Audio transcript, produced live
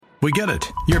We get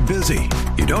it. You're busy.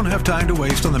 You don't have time to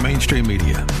waste on the mainstream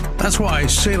media. That's why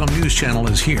Salem News Channel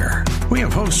is here. We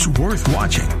have hosts worth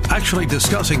watching, actually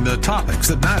discussing the topics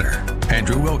that matter.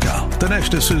 Andrew Wilkow,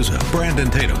 Dinesh D'Souza, Brandon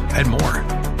Tatum, and more.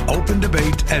 Open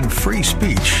debate and free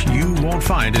speech you won't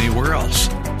find anywhere else.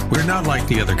 We're not like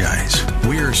the other guys.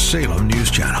 We're Salem News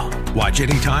Channel. Watch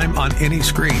anytime on any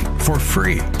screen for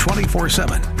free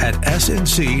 24/7 at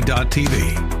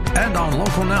snc.tv and on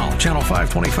Local Now, Channel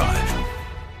 525.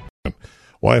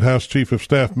 White House Chief of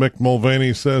Staff Mick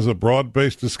Mulvaney says a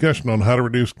broad-based discussion on how to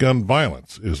reduce gun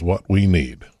violence is what we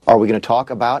need. Are we going to talk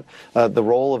about the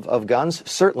role of guns?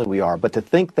 Certainly we are. But to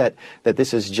think that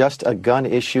this is just a gun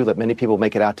issue that many people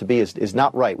make it out to be is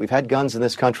not right. We've had guns in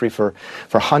this country for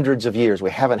hundreds of years. We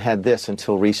haven't had this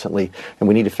until recently, and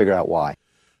we need to figure out why.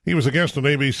 He was a guest on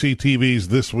ABC TV's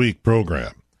This Week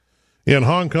program. In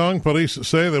Hong Kong, police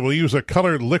say they will use a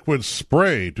colored liquid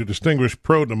spray to distinguish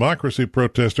pro-democracy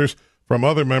protesters from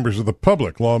other members of the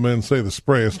public. Lawmen say the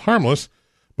spray is harmless,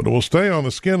 but it will stay on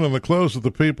the skin and the clothes of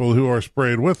the people who are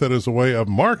sprayed with it as a way of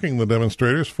marking the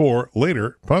demonstrators for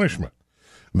later punishment.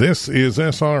 This is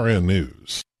SRN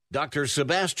News. Dr.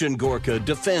 Sebastian Gorka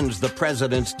defends the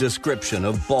president's description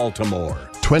of Baltimore.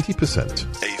 20%,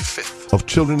 a fifth, of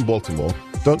children in Baltimore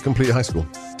don't complete high school.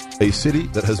 A city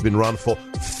that has been run for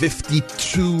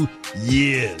 52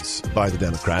 years by the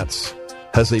Democrats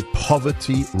has a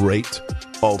poverty rate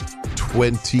of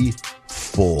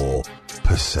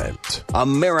 24%.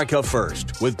 America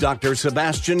First with Dr.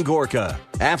 Sebastian Gorka.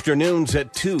 Afternoons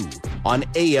at 2 on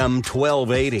AM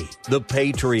 1280. The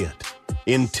Patriot.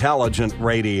 Intelligent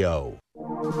radio.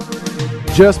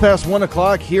 Just past 1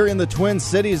 o'clock here in the Twin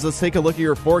Cities. Let's take a look at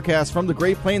your forecast from the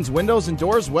Great Plains Windows and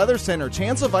Doors Weather Center.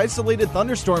 Chance of isolated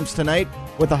thunderstorms tonight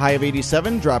with a high of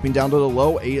 87, dropping down to the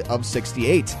low of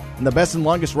 68. And the best and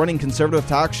longest running conservative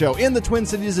talk show in the Twin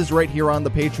Cities is right here on The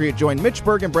Patriot. Join Mitch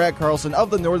Berg and Brad Carlson of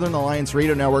the Northern Alliance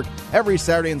Radio Network every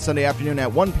Saturday and Sunday afternoon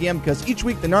at 1 p.m. because each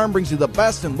week the NARN brings you the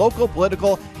best in local,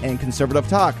 political, and conservative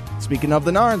talk. Speaking of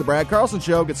the NARN, the Brad Carlson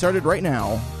Show gets started right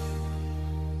now.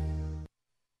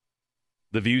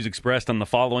 The views expressed on the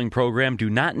following program do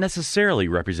not necessarily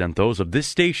represent those of this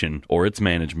station or its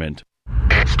management.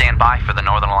 Stand by for the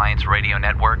Northern Alliance Radio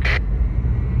Network.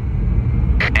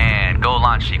 And go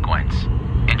launch sequence.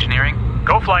 Engineering?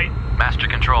 Go flight. Master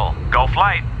control? Go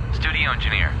flight. Studio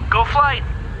engineer? Go flight.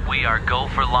 We are go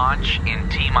for launch in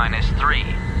T-minus 3, 2,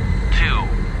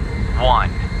 1.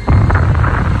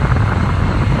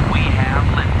 We have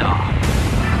liftoff.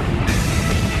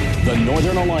 The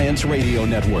Northern Alliance Radio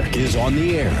Network is on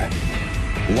the air.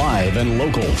 Live and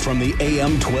local from the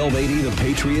AM 1280 The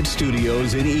Patriot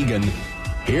Studios in Eagan.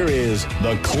 Here is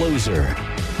the closer,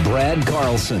 Brad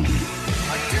Carlson.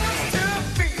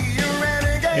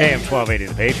 AM 1280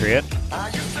 The Patriot.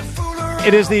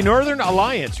 It is the Northern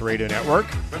Alliance Radio Network.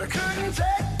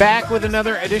 Back with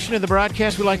another edition of the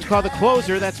broadcast we like to call The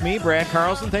Closer. That's me, Brad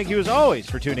Carlson. Thank you as always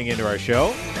for tuning into our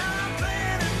show.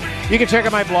 You can check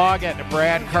out my blog at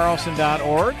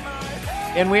bradcarlson.org.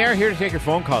 And we are here to take your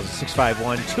phone calls at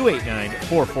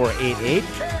 651-289-4488.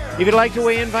 If you'd like to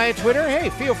weigh in via Twitter, hey,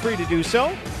 feel free to do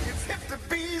so.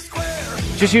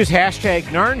 Just use hashtag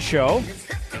NARN Show.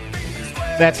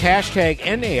 That's hashtag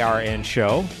NARN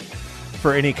Show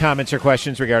for any comments or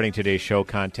questions regarding today's show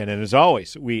content. And as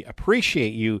always, we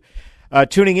appreciate you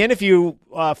tuning in. If you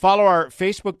follow our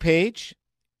Facebook page,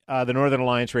 the Northern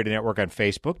Alliance Radio Network on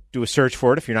Facebook. Do a search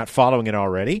for it if you're not following it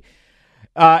already.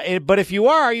 But if you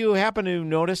are, you happen to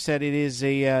notice that it is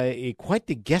a quite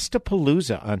the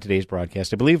guestapalooza on today's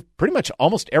broadcast. I believe pretty much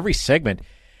almost every segment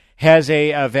has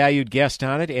a valued guest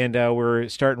on it, and we're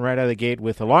starting right out of the gate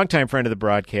with a longtime friend of the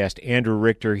broadcast, Andrew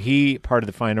Richter. He, part of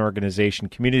the fine organization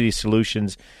Community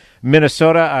Solutions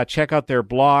Minnesota. Check out their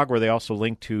blog, where they also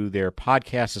link to their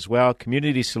podcast as well,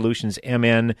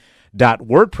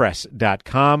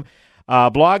 communitysolutionsmn.wordpress.com.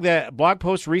 Blog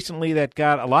post recently that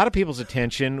got a lot of people's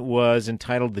attention was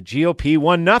entitled "The GOP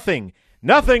Won Nothing."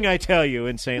 Nothing, I tell you,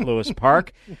 in St. Louis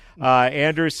Park.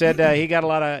 Andrew said he got a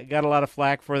lot of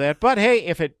flack for that. But hey,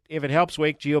 if it helps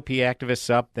wake GOP activists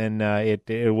up, then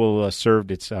it will serve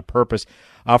its purpose.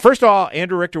 First of all,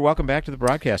 Andrew Richter, welcome back to the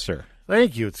broadcast, sir.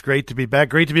 Thank you. It's great to be back.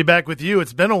 Great to be back with you.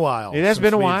 It's been a while. It has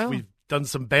been a while. We've done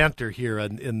some banter here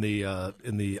in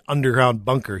the underground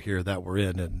bunker here that we're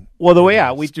in. And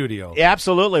studio.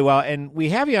 Absolutely. Well, and we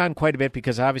have you on quite a bit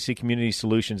because obviously Community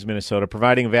Solutions Minnesota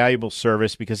providing a valuable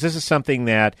service, because this is something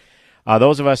that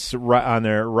those of us on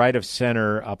the right of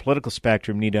center political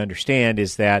spectrum need to understand,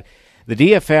 is that the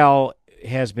DFL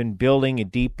has been building a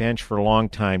deep bench for a long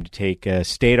time to take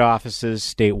state offices,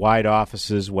 statewide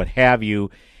offices, what have you,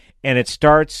 and it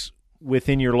starts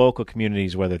within your local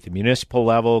communities, whether at the municipal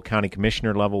level, county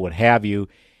commissioner level, what have you.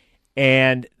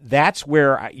 And that's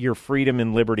where your freedom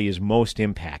and liberty is most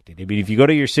impacted. I mean, if you go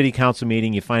to your city council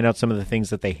meeting, you find out some of the things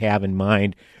that they have in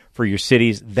mind for your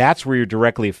cities, that's where you're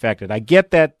directly affected. I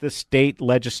get that the state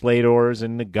legislators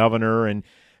and the governor and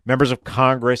members of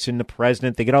Congress and the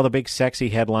president, they get all the big sexy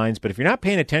headlines, but if you're not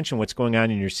paying attention to what's going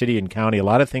on in your city and county, a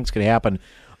lot of things could happen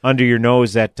under your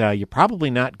nose that you're probably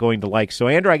not going to like. So,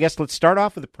 Andrew, I guess let's start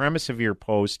off with the premise of your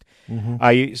post.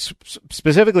 You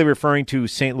specifically referring to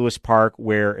St. Louis Park,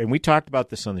 where, and we talked about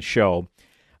this on the show,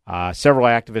 several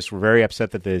activists were very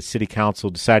upset that the city council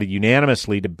decided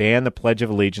unanimously to ban the Pledge of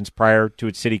Allegiance prior to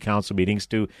its city council meetings.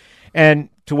 And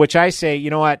to which I say, you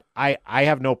know what, I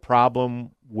have no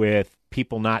problem with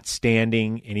people not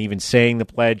standing and even saying the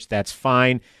pledge. That's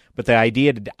fine. But the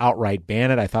idea to outright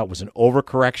ban it, I thought was an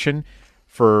overcorrection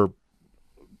for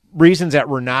reasons that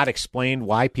were not explained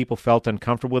why people felt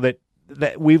uncomfortable with it.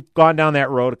 That we've gone down that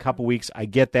road a couple weeks. I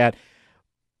get that.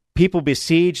 People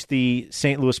besieged the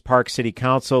St. Louis Park City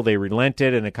Council. They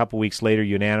relented, and a couple weeks later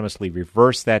unanimously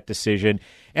reversed that decision.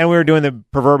 And we were doing the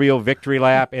proverbial victory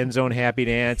lap, end zone happy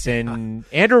dance, and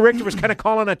Andrew Richter was kind of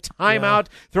calling a timeout,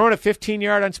 throwing a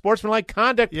 15-yard unsportsmanlike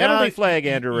conduct penalty flag,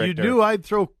 Andrew Richter. You knew I'd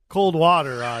throw cold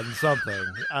water on something.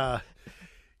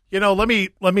 Let me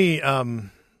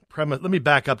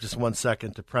back up just 1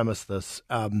 second to premise this.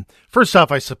 First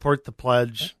off, I support the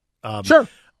pledge. Sure.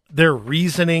 Their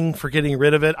reasoning for getting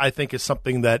rid of it, I think, is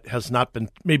something that has not been,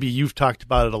 maybe you've talked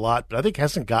about it a lot, but I think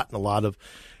hasn't gotten a lot of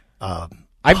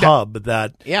I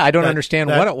don't understand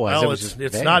what it was. Well,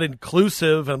 it's not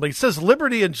inclusive. And it says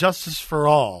liberty and justice for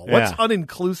all. What's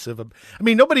uninclusive? I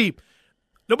mean, nobody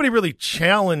really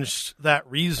challenged that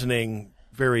reasoning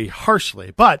very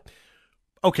harshly. But,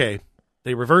 okay,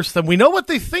 they reversed them. We know what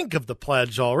they think of the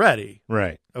pledge already.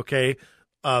 Right. Okay.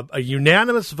 A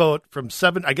unanimous vote from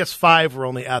 7, I guess 5 were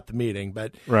only at the meeting,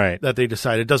 but that they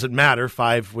decided it doesn't matter.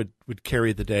 5 would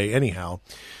carry the day anyhow.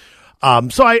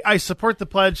 So I support the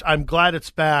pledge. I'm glad it's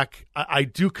back. I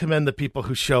do commend the people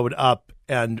who showed up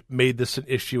and made this an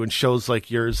issue, and shows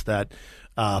like yours that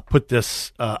put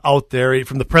this out there.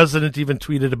 From the president even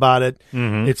tweeted about it.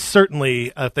 Mm-hmm. It's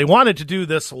certainly, if they wanted to do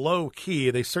this low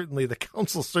key, the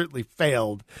council certainly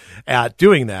failed at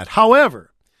doing that. However,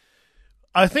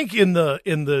 I think in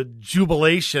the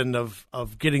jubilation of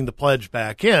getting the pledge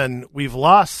back in, we've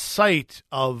lost sight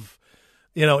of,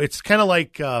 it's kind of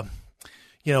like,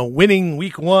 winning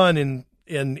week 1 in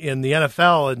the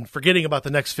NFL and forgetting about the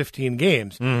next 15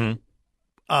 games.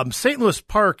 Mm-hmm. St. Louis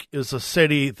Park is a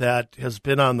city that has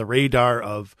been on the radar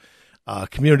of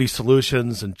Community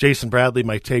Solutions, and Jason Bradley,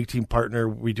 my tag team partner,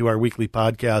 we do our weekly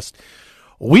podcast.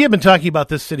 We have been talking about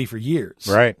this city for years,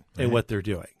 right? And what they're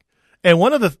doing. And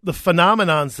one of the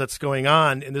phenomenons that's going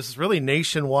on, and this is really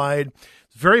nationwide,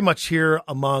 very much here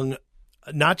among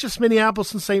not just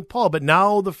Minneapolis and St. Paul, but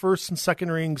now the first and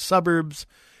second ring suburbs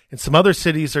and some other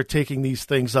cities are taking these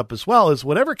things up as well, is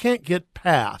whatever can't get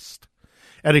passed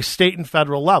at a state and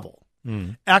federal level,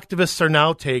 activists are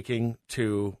now taking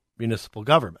to municipal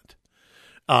government.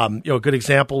 A good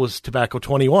example was Tobacco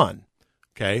 21,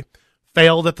 okay?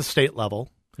 Failed at the state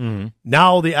level. Mm-hmm.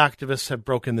 Now the activists have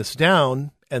broken this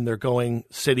down, and they're going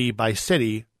city by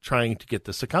city trying to get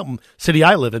this account. City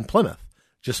I live in, Plymouth,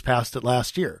 just passed it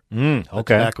last year. Okay.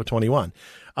 Tobacco 21.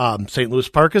 St. Louis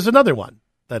Park is another one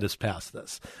that has passed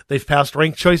this. They've passed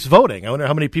ranked choice voting. I wonder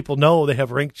how many people know they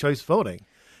have ranked choice voting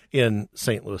in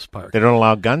St. Louis Park. They don't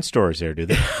allow gun stores there, do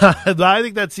they? I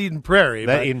think that's Eden Prairie.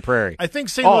 Eden Prairie. I think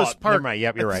St. Louis Park. Never mind.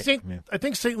 Yep, you're right. I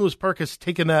think St. Louis Park has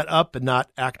taken that up and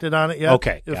not acted on it yet.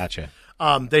 Okay, gotcha.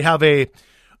 They have a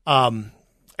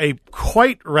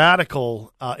quite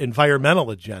radical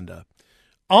environmental agenda,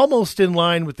 almost in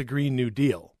line with the Green New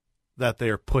Deal that they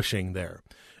are pushing there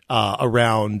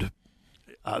around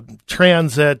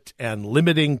transit and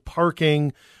limiting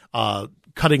parking,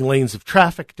 cutting lanes of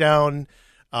traffic down.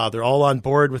 They're all on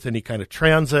board with any kind of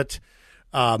transit.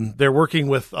 They're working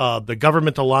with the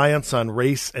Government Alliance on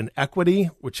Race and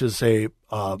Equity, which is a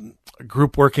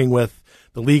group working with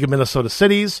the League of Minnesota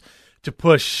Cities to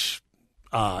push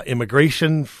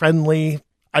immigration-friendly,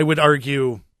 I would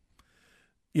argue,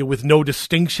 with no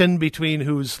distinction between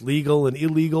who's legal and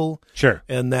illegal. Sure.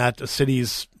 And that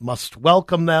cities must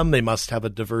welcome them. They must have a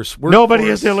diverse workforce. Nobody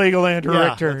is illegal, Andrew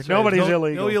Richter. Right. Nobody's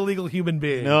illegal. No illegal human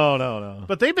being. No.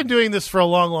 But they've been doing this for a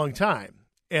long, long time.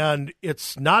 And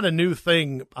it's not a new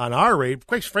thing on our rate.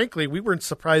 Quite frankly, we weren't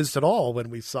surprised at all when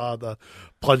we saw the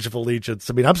Pledge of Allegiance.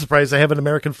 I mean, I'm surprised they have an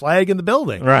American flag in the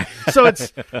building. Right. So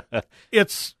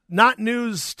it's not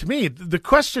news to me. The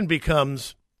question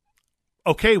becomes,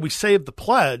 okay, we saved the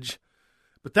pledge,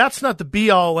 But that's not the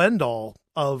be-all, end-all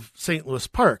of St. Louis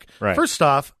Park. Right. First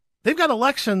off, they've got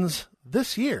elections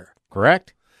this year.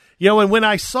 Correct. And when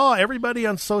I saw everybody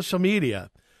on social media,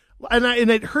 and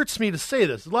it hurts me to say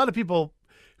this, a lot of people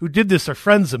who did this are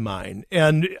friends of mine,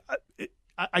 and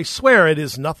I swear it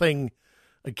is nothing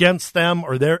against them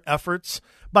or their efforts,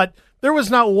 but there was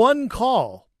not one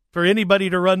call for anybody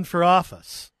to run for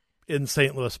office in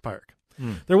St. Louis Park.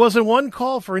 There wasn't one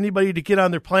call for anybody to get on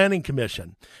their planning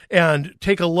commission and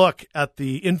take a look at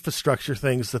the infrastructure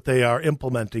things that they are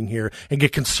implementing here and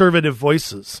get conservative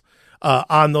voices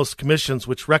on those commissions,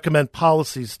 which recommend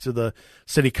policies to the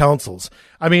city councils.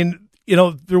 I mean,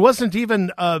 there wasn't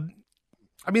even,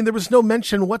 there was no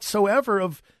mention whatsoever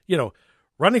of,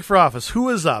 running for office, who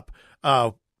is up,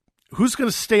 who's going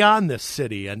to stay on this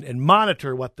city and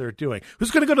monitor what they're doing? Who's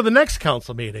going to go to the next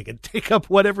council meeting and take up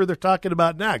whatever they're talking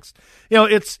about next?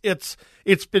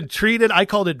 It's been treated. I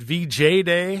called it VJ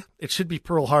Day. It should be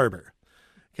Pearl Harbor.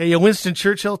 Okay, Winston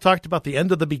Churchill talked about the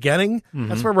end of the beginning. Mm-hmm.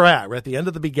 That's where we're at. We're at the end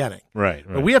of the beginning. Right.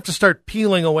 But we have to start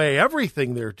peeling away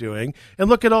everything they're doing and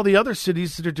look at all the other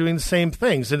cities that are doing the same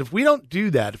things. And if we don't do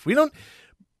that, if we don't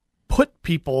put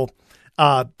people,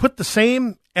 put the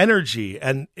same energy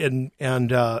and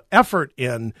effort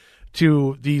in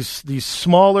to these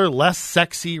smaller, less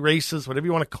sexy races, whatever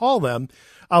you want to call them,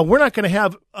 we're not going to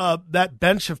have that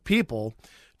bench of people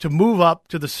to move up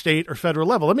to the state or federal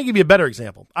level. Let me give you a better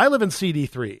example. I live in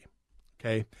CD3.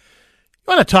 Okay, you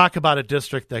want to talk about a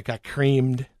district that got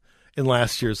creamed in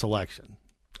last year's election?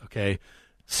 Okay,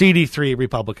 CD3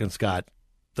 Republicans got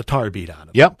the tar beat out of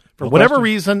them. Yep. For whatever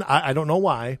reason, I don't know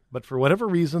why, but for whatever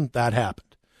reason, that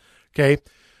happened. Okay.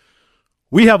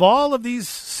 We have all of these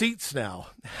seats now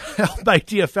held by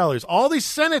DFLers, all these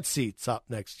Senate seats up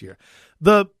next year.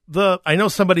 I know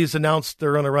somebody's announced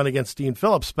they're going to run against Dean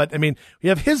Phillips, but we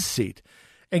have his seat.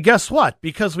 And guess what?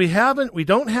 Because we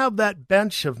don't have that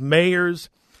bench of mayors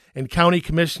and county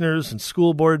commissioners and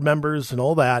school board members and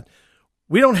all that.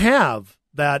 We don't have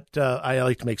that. I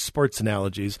like to make sports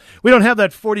analogies. We don't have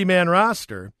that 40-man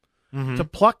roster to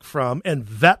pluck from and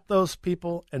vet those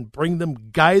people and bring them,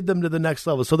 guide them to the next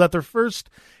level so that their first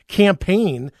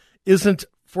campaign isn't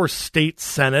for state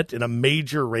senate in a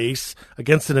major race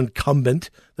against an incumbent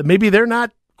that maybe they're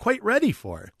not quite ready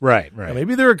for. Right. Now,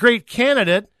 maybe they're a great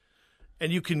candidate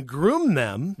and you can groom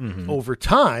them over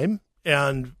time.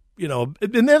 And,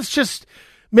 and that's just,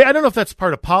 I don't know if that's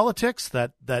part of politics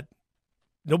that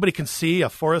nobody can see a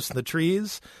forest in the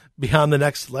trees beyond the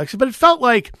next election, but it felt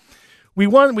like we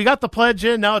won. We got the pledge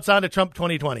in. Now it's on to Trump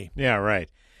 2020. Yeah, right.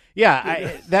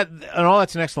 Yeah,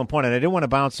 that's an excellent point. And I did want to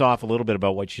bounce off a little bit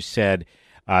about what you said,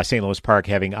 St. Louis Park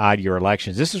having odd year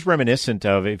elections. This is reminiscent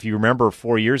of, if you remember,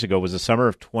 4 years ago was the summer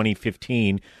of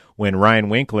 2015 when Ryan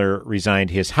Winkler resigned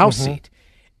his House seat.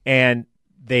 And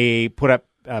they put up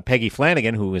Peggy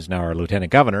Flanagan, who is now our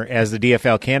lieutenant governor, as the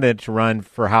DFL candidate to run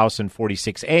for House in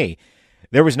 46A.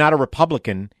 There was not a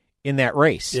Republican in that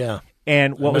race. Yeah.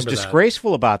 And what was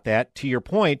disgraceful about that, to your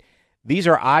point, these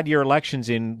are odd-year elections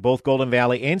in both Golden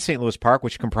Valley and St. Louis Park,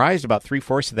 which comprised about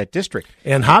 3/4 of that district.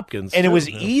 And Hopkins. And it was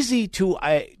easy to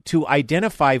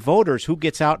identify voters who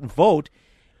gets out and vote,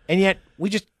 and yet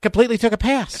we just completely took a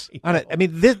pass on it. I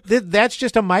mean, that's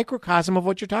just a microcosm of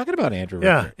what you're talking about, Andrew.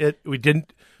 Yeah, we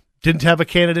didn't have a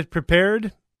candidate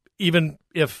prepared, even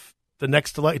if the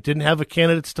next election didn't have a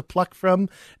candidates to pluck from,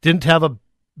 didn't have a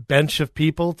bench of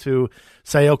people to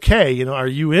say, okay, are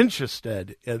you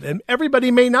interested? And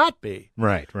everybody may not be.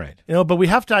 Right. But we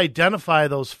have to identify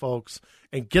those folks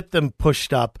and get them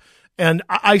pushed up. And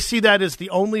I see that as the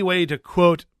only way to,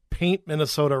 quote, paint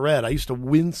Minnesota red. I used to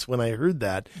wince when I heard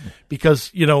that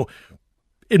because, in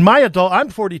my I'm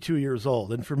 42 years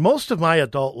old. And for most of my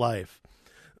adult life,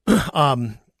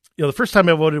 the first time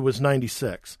I voted was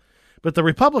 96. But the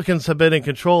Republicans have been in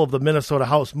control of the Minnesota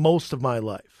House most of my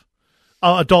life.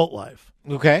 Adult life.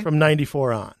 Okay. From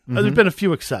 94 on. There's been a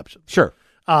few exceptions. Sure.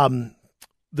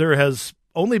 There has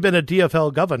only been a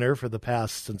DFL governor for the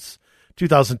past since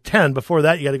 2010. Before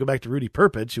that, you got to go back to Rudy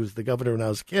Perpich, who was the governor when I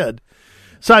was a kid.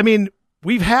 So,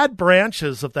 we've had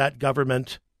branches of that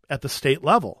government at the state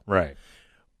level. Right.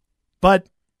 But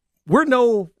we're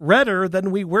no redder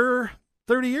than we were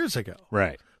 30 years ago.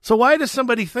 Right. So why does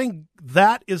somebody think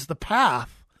that is the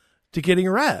path to getting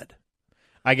red?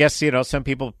 I guess, some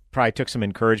people probably took some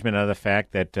encouragement out of the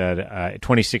fact that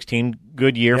 2016,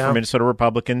 good year for Minnesota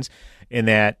Republicans in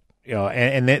that,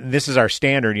 and this is our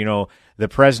standard, the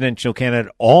presidential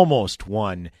candidate almost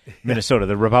won Minnesota,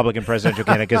 the Republican presidential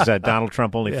candidate, because Donald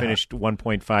Trump only finished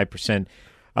 1.5%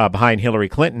 behind Hillary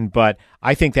Clinton, but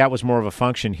I think that was more of a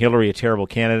function. Hillary, a terrible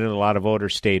candidate, a lot of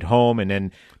voters stayed home, and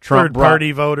then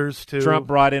third-party voters, too. Trump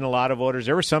brought in a lot of voters.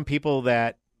 There were some people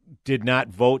that did not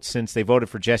vote since they voted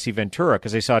for Jesse Ventura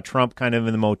because they saw Trump kind of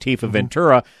in the motif of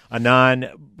Ventura, a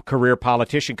non-career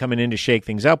politician coming in to shake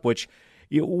things up, which,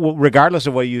 regardless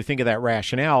of what you think of that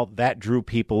rationale, that drew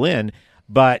people in.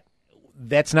 But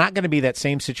that's not going to be that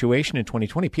same situation in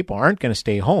 2020. People aren't going to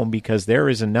stay home because there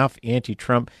is enough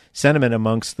anti-Trump sentiment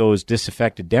amongst those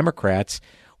disaffected Democrats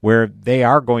where they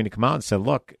are going to come out and say,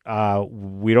 look,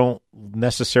 we don't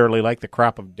necessarily like the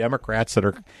crop of Democrats that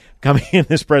are coming in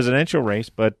this presidential race,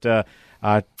 but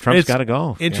Trump's got to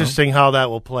go. Interesting how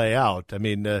that will play out. I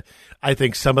mean, I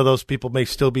think some of those people may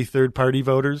still be third-party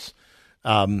voters.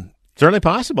 Certainly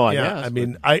possible, I guess.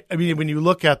 I mean, when you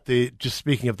look at just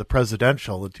speaking of the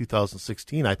presidential in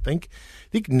 2016, I think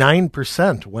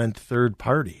 9% went third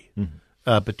party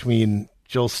between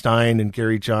Jill Stein and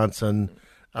Gary Johnson.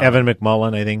 Evan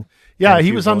McMullen, I think. Yeah,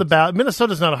 he was on the ballot.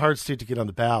 Minnesota's not a hard state to get on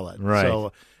the ballot. Right.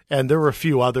 So, and there were a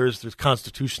few others. There's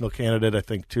constitutional candidate, I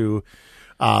think, too.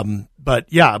 But,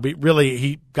 yeah, really,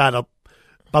 he got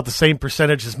about the same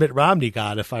percentage as Mitt Romney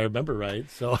got, if I remember right.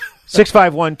 So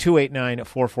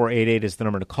 651-289-4488 is the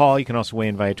number to call. You can also weigh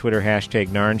in via Twitter, hashtag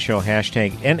NARN Show,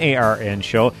 hashtag NARN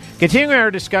Show. Continuing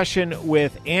our discussion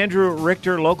with Andrew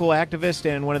Richter, local activist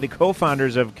and one of the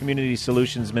co-founders of Community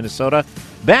Solutions Minnesota.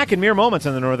 Back in mere moments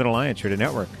on the Northern Alliance Radio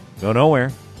Network. Go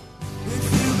nowhere.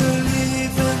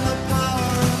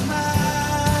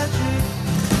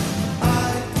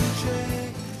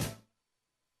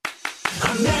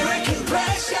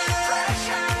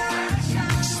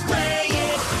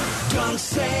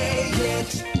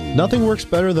 Nothing works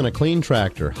better than a clean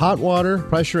tractor. Hot water,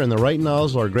 pressure, and the right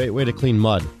nozzle are a great way to clean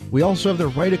mud. We also have the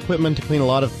right equipment to clean a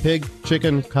lot of pig,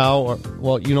 chicken, cow, or,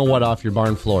 well, you know what, off your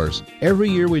barn floors. Every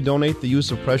year we donate the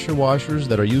use of pressure washers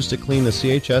that are used to clean the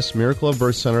CHS Miracle of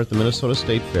Birth Center at the Minnesota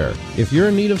State Fair. If you're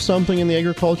in need of something in the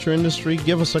agriculture industry,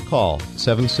 give us a call,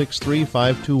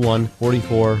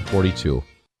 763-521-4442.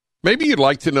 Maybe you'd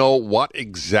like to know what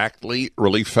exactly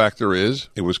Relief Factor is.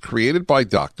 It was created by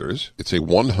doctors. It's a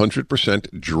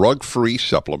 100% drug-free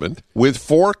supplement with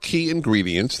 4 key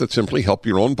ingredients that simply help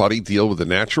your own body deal with the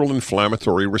natural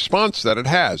inflammatory response that it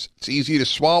has. It's easy to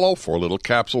swallow, 4 little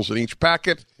capsules in each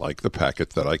packet, like the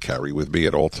packet that I carry with me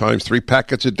at all times. 3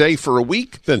 packets a day for a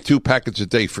week, then 2 packets a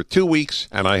day for 2 weeks,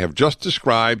 and I have just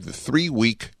described the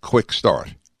 3-week quick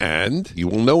start. And you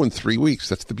will know in 3 weeks.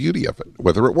 That's the beauty of it.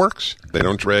 Whether it works, they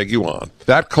don't drag you on.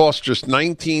 That costs just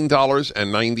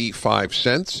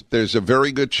 $19.95. There's a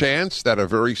very good chance that a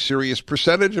very serious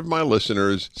percentage of my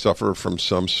listeners suffer from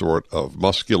some sort of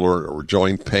muscular or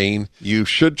joint pain. You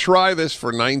should try this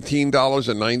for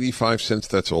 $19.95.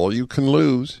 That's all you can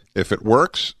lose. If it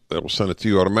works, they will send it to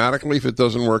you automatically. If it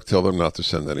doesn't work, tell them not to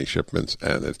send any shipments,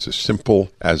 and it's as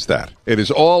simple as that. It is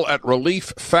all at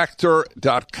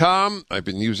ReliefFactor.com. I've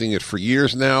been using it for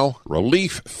years now.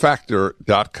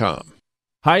 ReliefFactor.com.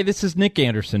 Hi, this is Nick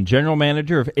Anderson, General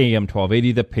Manager of AM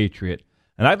 1280 The Patriot,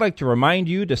 and I'd like to remind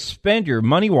you to spend your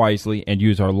money wisely and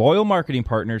use our loyal marketing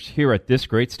partners here at this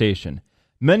great station.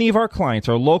 Many of our clients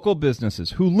are local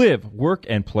businesses who live, work,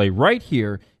 and play right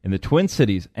here in the Twin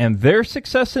Cities, and their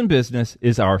success in business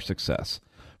is our success.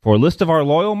 For a list of our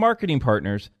loyal marketing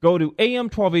partners, go to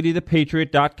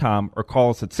am1280thepatriot.com or call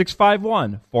us at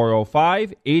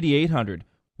 651-405-8800.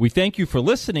 We thank you for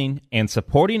listening and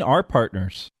supporting our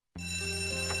partners.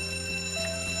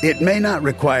 It may not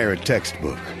require a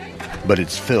textbook, but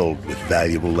it's filled with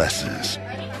valuable lessons.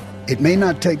 It may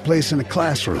not take place in a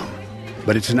classroom,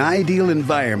 but it's an ideal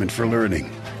environment for learning.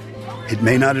 It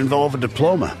may not involve a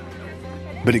diploma,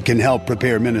 but it can help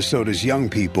prepare Minnesota's young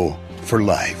people for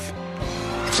life.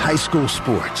 It's high school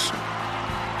sports.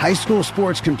 High school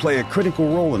sports can play a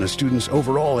critical role in a student's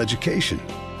overall education.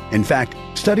 In fact,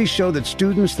 studies show that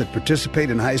students that participate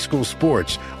in high school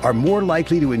sports are more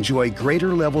likely to enjoy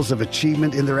greater levels of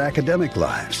achievement in their academic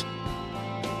lives.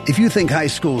 If you think high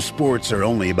school sports are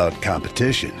only about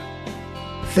competition,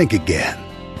 think again.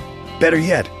 Better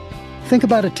yet, think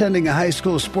about attending a high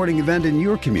school sporting event in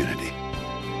your community.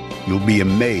 You'll be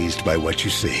amazed by what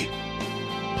you see.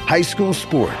 High school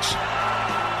sports,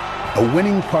 a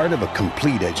winning part of a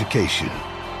complete education.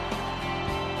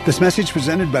 This message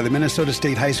presented by the Minnesota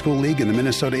State High School League and the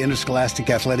Minnesota Interscholastic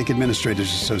Athletic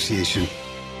Administrators Association.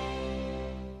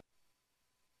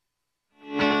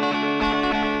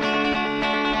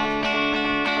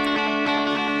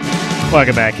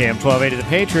 Welcome back, AM 1280 The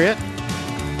Patriot.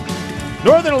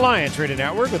 Northern Alliance Radio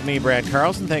Network with me, Brad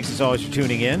Carlson. Thanks as always for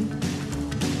tuning in.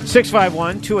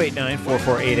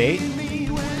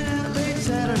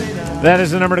 651-289-4488. That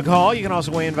is the number to call. You can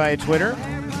also weigh in via Twitter.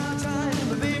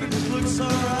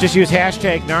 Just use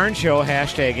hashtag NARN Show,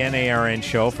 hashtag NARN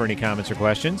Show for any comments or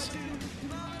questions.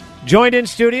 Joined in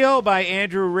studio by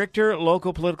Andrew Richter,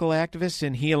 local political activist,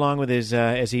 and he, along with his,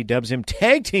 as he dubs him,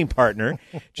 tag team partner,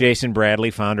 Jason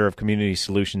Bradley, founder of Community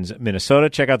Solutions Minnesota.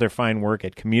 Check out their fine work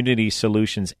at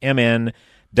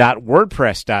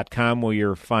communitysolutionsmn.wordpress.com, where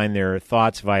you'll find their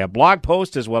thoughts via blog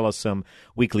post as well as some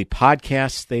weekly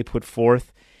podcasts they put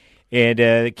forth.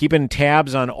 And keeping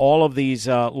tabs on all of these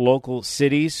local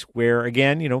cities where,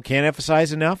 again, can't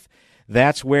emphasize enough,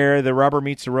 that's where the rubber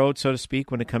meets the road, so to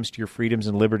speak, when it comes to your freedoms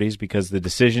and liberties, because the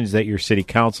decisions that your city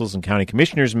councils and county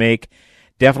commissioners make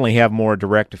definitely have more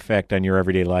direct effect on your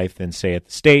everyday life than, say, at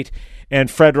the state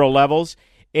and federal levels.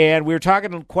 And we were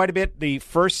talking quite a bit the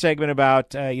first segment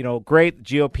about, great,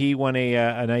 GOP won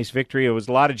a nice victory. It was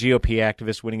a lot of GOP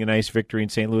activists winning a nice victory in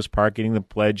St. Louis Park, getting the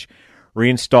pledge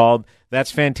reinstalled.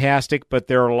 That's fantastic, but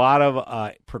there are a lot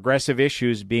of progressive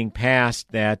issues being passed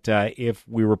that if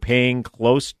we were paying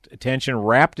close attention,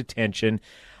 rapt attention,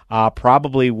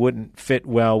 probably wouldn't fit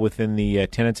well within the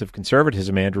tenets of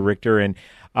conservatism, Andrew Richter. And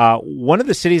one of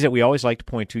the cities that we always like to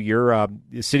point to, you're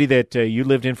the city that you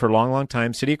lived in for a long, long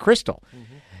time, City of Crystal.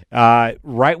 Mm-hmm.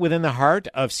 Right within the heart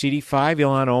of CD5,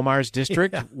 Ilhan Omar's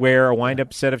district, where a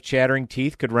wind-up set of chattering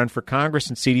teeth could run for Congress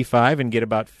in CD5 and get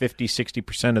about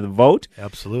 50-60% of the vote.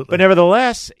 Absolutely. But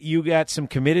nevertheless, you got some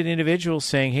committed individuals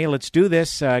saying, hey, let's do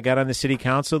this. Got on the city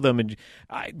council.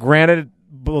 Granted,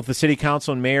 both the city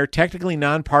council and mayor, technically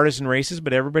nonpartisan races,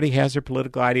 but everybody has their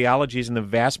political ideologies, and the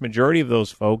vast majority of those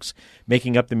folks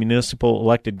making up the municipal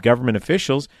elected government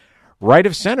officials right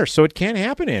of center. So it can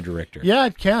happen, Andrew Richter. Yeah,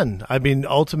 it can. I mean,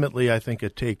 ultimately, I think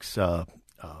it takes a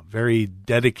very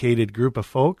dedicated group of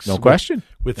folks. No question.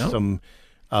 With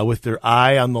their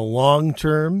eye on the long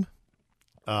term.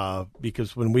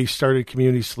 Because when we started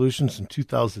Community Solutions in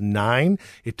 2009,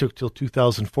 it took till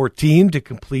 2014 to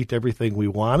complete everything we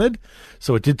wanted.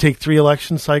 So it did take 3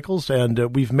 election cycles,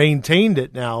 and we've maintained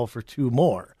it now for 2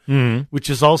 more, which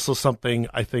is also something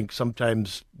I think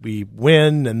sometimes we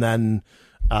win and then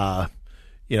then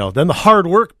the hard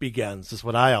work begins, is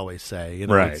what I always say.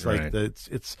 Right, it's like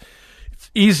it's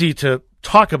easy to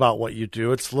talk about what you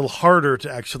do. It's a little harder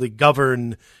to actually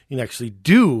govern and actually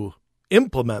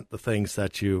implement the things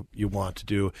that you want to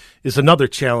do is another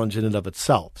challenge in and of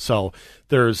itself. So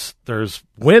there's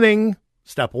winning,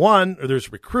 step one, or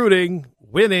there's recruiting,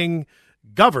 winning,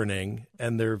 governing,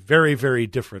 and they're very, very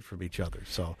different from each other.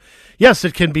 So yes,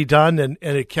 it can be done and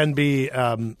it can be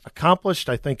accomplished.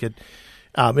 I think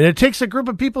and it takes a group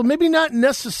of people, maybe not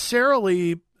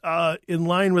necessarily in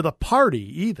line with a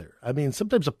party either. I mean,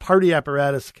 sometimes a party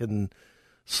apparatus can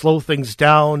slow things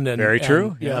down and very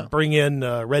true. Bring in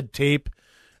red tape.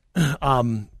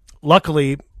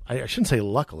 Luckily, I shouldn't say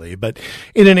luckily, but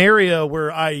in an area where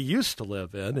I used to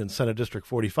live in Senate District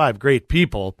 45, great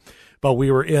people, but we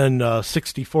were in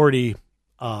 60-40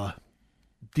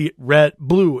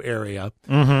 red-blue area,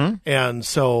 and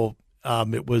so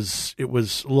it was a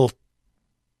little.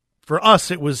 For us,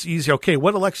 it was easy. Okay,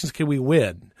 what elections can we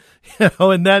win?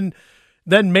 And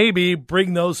then maybe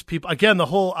bring those people. Again, the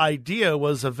whole idea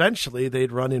was eventually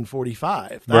they'd run in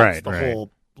 45. That's the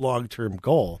whole long-term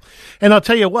goal. And I'll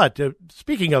tell you what,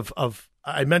 speaking of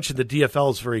I mentioned the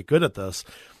DFL is very good at this.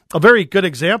 A very good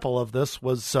example of this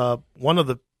was one of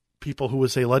the people who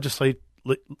was a legislator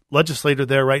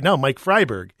there right now, Mike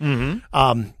Freiberg.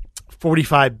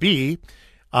 45B,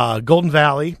 Golden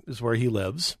Valley is where he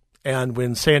lives. And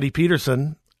when Sandy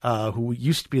Peterson, who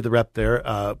used to be the rep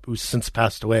there, who's since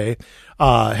passed away,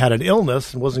 had an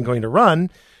illness and wasn't going to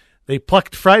run, they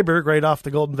plucked Freiberg right off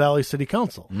the Golden Valley City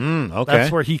Council. Okay.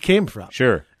 That's where he came from.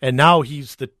 Sure. And now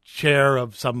he's the chair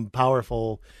of some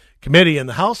powerful committee in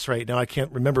the House right now. I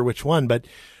can't remember which one, but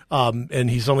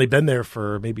and he's only been there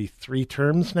for maybe 3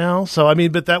 terms now. So, I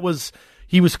mean, but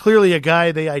he was clearly a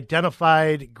guy they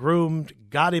identified, groomed,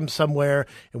 got him somewhere,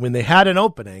 and when they had an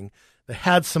opening, they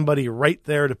had somebody right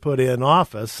there to put in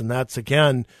office, and that's,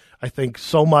 again, I think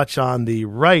so much on the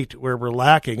right where we're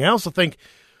lacking. I also think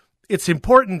it's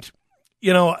important,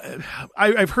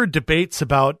 I've heard debates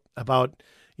about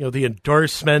the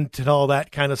endorsement and all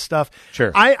that kind of stuff.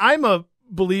 Sure. I'm a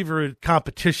believer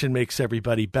competition makes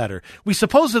everybody better. We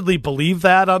supposedly believe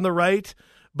that on the right,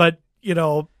 but,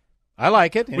 I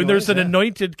like it. When there's an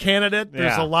anointed candidate,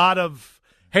 there's a lot of,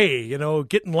 hey,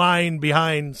 get in line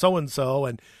behind so-and-so,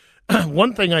 and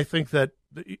one thing I think that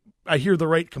I hear the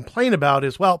right complain about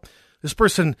is, well, this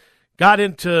person got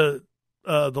into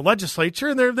the legislature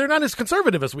and they're not as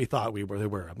conservative as we thought they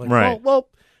were. I'm like, right. well,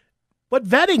 what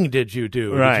vetting did you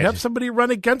do? Right. Did you have somebody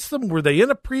run against them? Were they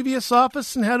in a previous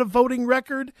office and had a voting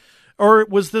record? Or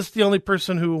was this the only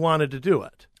person who wanted to do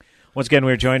it? Once again,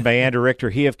 we're joined by Andrew Richter,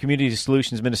 he of Community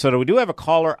Solutions Minnesota. We do have a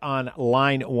caller on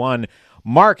line 1.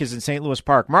 Mark is in St. Louis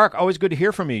Park. Mark, always good to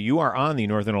hear from you. You are on the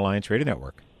Northern Alliance Radio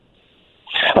Network.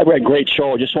 Hi, Brad. Great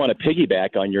show. I just want to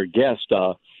piggyback on your guest.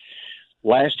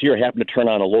 Last year, I happened to turn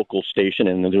on a local station,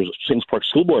 and there was a St. Louis Park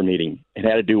School Board meeting. It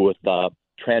had to do with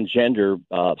transgender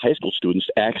high school students'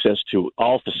 access to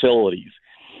all facilities,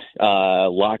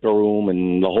 locker room,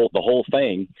 and the whole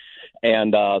thing.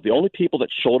 And the only people that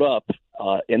showed up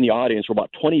in the audience were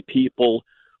about 20 people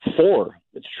for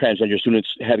transgender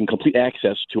students having complete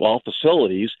access to all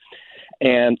facilities.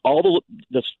 And all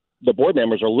the board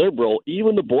members are liberal.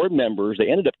 Even the board members, they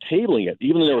ended up tabling it,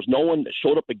 even though there was no one that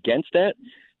showed up against that,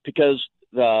 because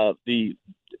they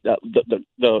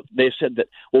said that,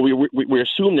 well, we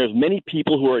assume there's many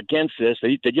people who are against this.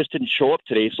 They just didn't show up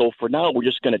today, so for now we're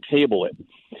just going to table it.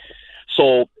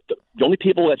 So the only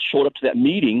people that showed up to that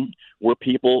meeting were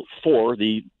people for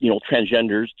the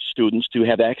transgender students to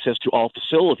have access to all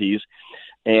facilities,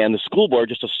 and the school board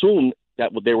just assumed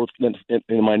that they were in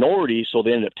the minority, so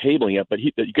they ended up tabling it. But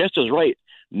the guest is right.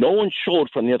 No one showed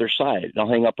from the other side. I'll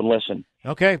hang up and listen.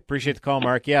 Okay, appreciate the call,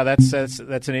 Mark. Yeah, that's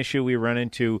an issue we run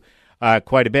into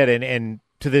quite a bit, and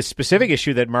to this specific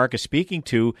issue that Mark is speaking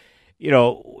to,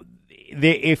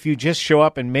 if you just show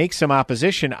up and make some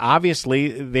opposition, obviously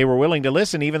they were willing to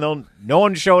listen, even though no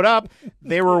one showed up.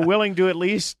 They were willing to at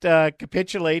least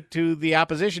capitulate to the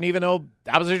opposition, even though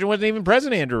the opposition wasn't even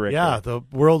present, Andrew Richter. Yeah, the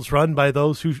world's run by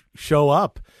those who show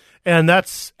up. And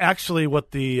that's actually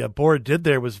what the board did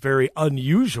there was very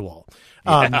unusual.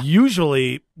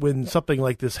 Usually when something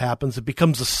like this happens, it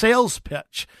becomes a sales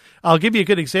pitch. I'll give you a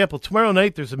good example. Tomorrow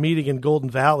night there's a meeting in Golden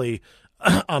Valley.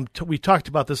 We talked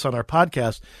about this on our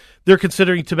podcast. They're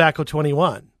considering Tobacco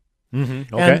 21.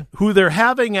 Mm-hmm. Okay. And who they're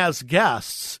having as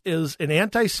guests is an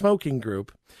anti-smoking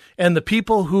group, and the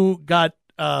people who got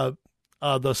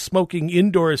the smoking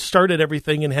indoors started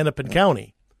everything in Hennepin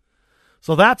County.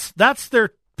 So that's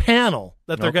their panel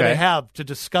that they're going to have to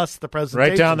discuss the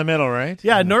presentation. Right down the middle, right?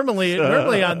 Yeah, normally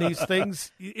on these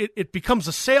things, it becomes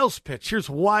a sales pitch.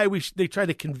 Here's why they try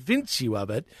to convince you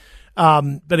of it.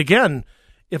 But again,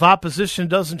 if opposition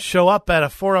doesn't show up at a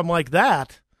forum like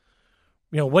that,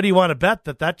 what do you want to bet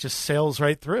that just sails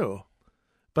right through?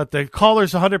 But the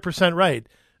caller's 100% right.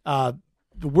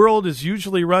 The world is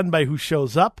usually run by who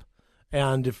shows up,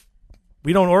 and if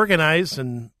we don't organize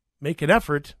and make an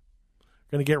effort,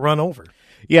 we're going to get run over.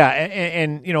 Yeah,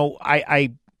 and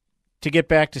I to get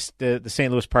back to the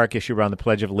St. Louis Park issue around the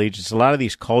Pledge of Allegiance, a lot of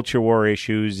these culture war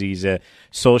issues, these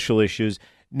social issues,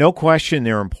 no question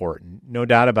they're important, no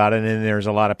doubt about it, and there's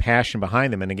a lot of passion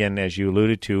behind them. And again, as you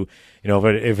alluded to,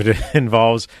 if it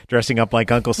involves dressing up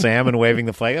like Uncle Sam and waving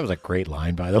the flag, that was a great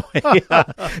line, by the way.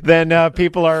 Then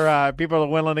people are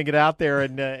willing to get out there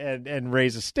and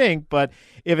raise a stink. But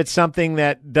if it's something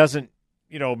that doesn't,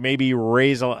 maybe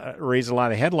raise a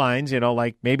lot of headlines,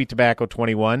 like maybe Tobacco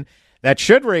 21, that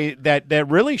should that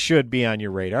really should be on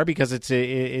your radar, because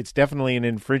it's definitely an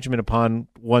infringement upon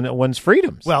one's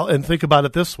freedoms. Well, and think about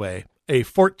it this way: a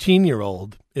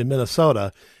 14-year-old in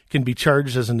Minnesota can be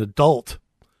charged as an adult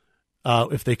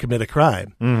if they commit a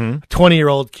crime. Mm-hmm. A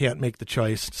 20-year-old can't make the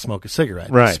choice to smoke a cigarette.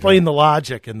 Right. Explain the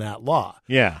logic in that law.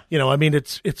 Yeah.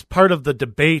 It's part of the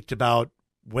debate about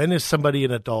when is somebody an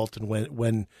adult and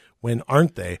when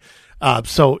aren't they?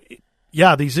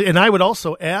 Yeah, and I would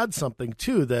also add something,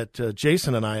 too, that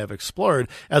Jason and I have explored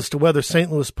as to whether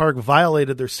St. Louis Park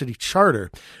violated their city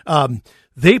charter.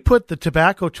 They put the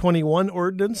Tobacco 21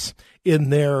 ordinance in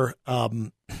their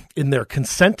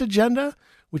consent agenda,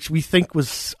 which we think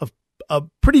was a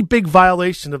pretty big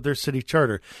violation of their city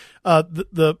charter.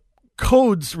 The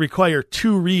codes require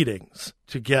 2 readings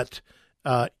to get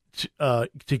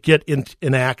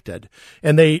enacted,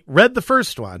 and they read the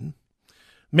first one,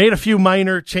 made a few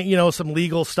minor some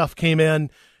legal stuff came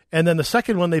in, and then the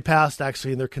second one they passed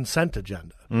actually in their consent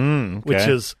agenda, which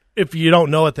is, if you don't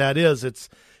know what that is, it's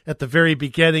at the very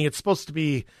beginning. It's supposed to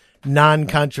be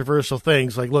non-controversial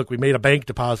things like, look, we made a bank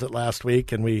deposit last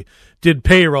week and we did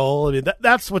payroll.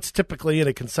 That's what's typically in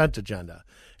a consent agenda.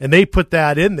 And they put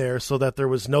that in there so that there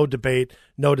was no debate,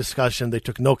 no discussion. They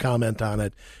took no comment on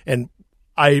it. And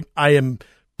I am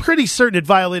pretty certain it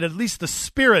violated at least the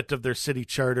spirit of their city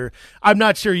charter. I'm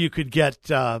not sure you could get,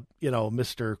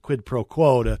 Mr. Quid Pro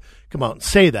Quo to come out and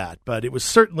say that, but it was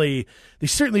they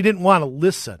certainly didn't want to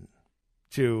listen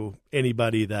to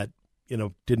anybody that,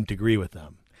 didn't agree with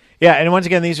them. Yeah, and once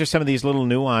again, these are some of these little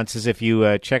nuances. If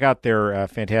you check out their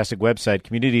fantastic website,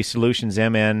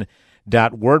 communitysolutionsmn.com,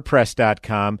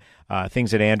 narn.wordpress.com.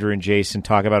 Things that Andrew and Jason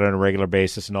talk about on a regular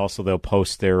basis, and also they'll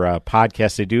post their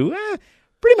podcasts they do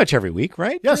pretty much every week,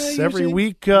 right? Yes, every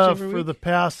week for the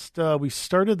past, we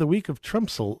started the week of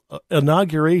Trump's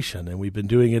inauguration, and we've been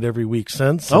doing it every week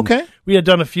since. Okay. We had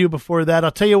done a few before that.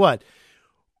 I'll tell you what,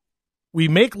 we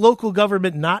make local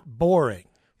government not boring.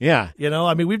 Yeah. You know,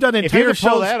 I mean, we've done entire if you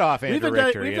shows. pull that off, Andrew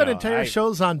Richter, we've done entire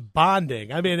shows on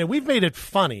bonding. I mean, and we've made it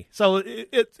funny. So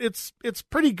it's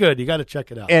pretty good. You got to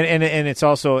check it out. And it's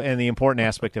also, and the important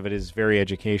aspect of it is very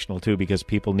educational, too, because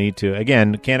people need to,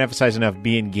 again, can't emphasize enough,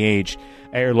 be engaged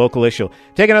at your local issue.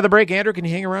 Take another break. Andrew, can you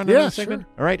hang around? Yeah, segment? sure.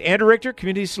 All right. Andrew Richter,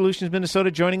 Community Solutions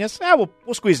Minnesota, joining us. We'll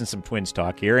squeeze in some Twins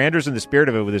talk here. Andrew's in the spirit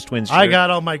of it with his Twins shirt. I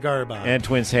got all my garb on. And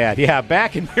Twins hat. Yeah,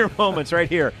 back in mere moments right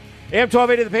here. AM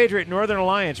 1280 The Patriot, Northern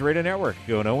Alliance Radio Network.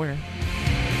 Go nowhere.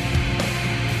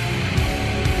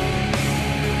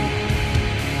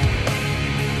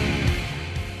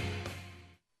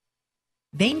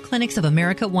 Vein Clinics of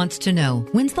America wants to know,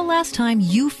 when's the last time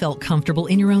you felt comfortable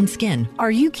in your own skin? Are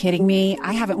you kidding me?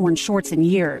 I haven't worn shorts in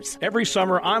years. Every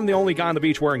summer, I'm the only guy on the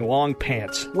beach wearing long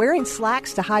pants. Wearing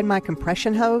slacks to hide my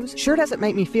compression hose sure doesn't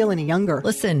make me feel any younger.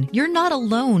 Listen, you're not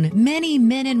alone. Many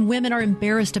men and women are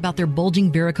embarrassed about their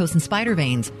bulging varicose and spider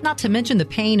veins, not to mention the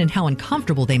pain and how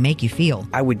uncomfortable they make you feel.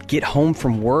 I would get home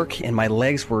from work and my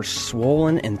legs were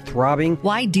swollen and throbbing.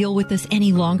 Why deal with this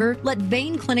any longer? Let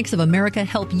Vein Clinics of America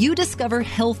help you discover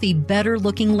healthy,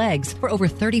 better-looking legs. For over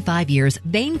 35 years,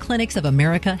 Vein Clinics of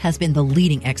America has been the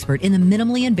leading expert in the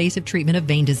minimally invasive treatment of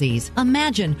vein disease.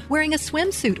 Imagine wearing a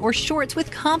swimsuit or shorts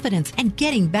with confidence and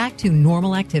getting back to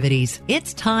normal activities.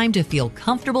 It's time to feel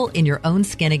comfortable in your own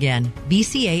skin again.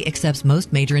 VCA accepts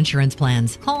most major insurance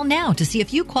plans. Call now to see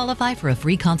if you qualify for a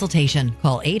free consultation.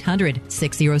 Call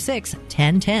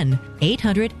 800-606-1010.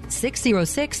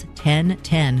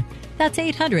 800-606-1010. That's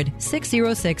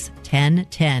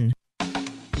 800-606-1010.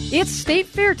 It's State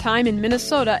Fair time in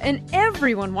Minnesota, and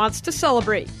everyone wants to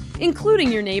celebrate,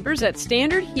 including your neighbors at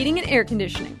Standard Heating and Air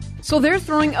Conditioning. So they're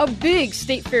throwing a big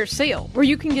State Fair sale where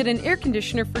you can get an air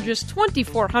conditioner for just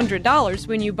 $2,400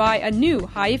 when you buy a new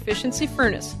high-efficiency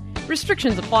furnace.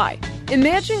 Restrictions apply.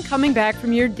 Imagine coming back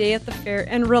from your day at the fair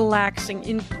and relaxing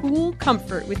in cool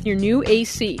comfort with your new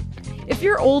AC. If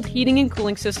your old heating and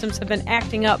cooling systems have been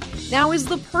acting up, now is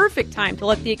the perfect time to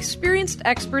let the experienced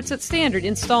experts at Standard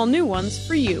install new ones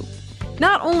for you.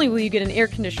 Not only will you get an air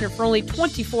conditioner for only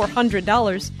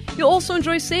 $2,400, you'll also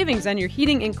enjoy savings on your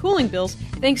heating and cooling bills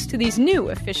thanks to these new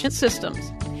efficient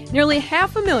systems. Nearly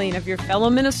 500,000 of your fellow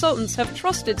Minnesotans have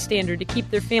trusted Standard to keep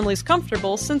their families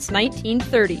comfortable since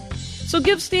 1930. So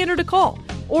give Standard a call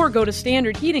or go to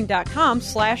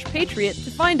standardheating.com/patriot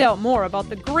to find out more about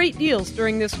the great deals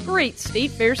during this great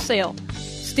State Fair sale.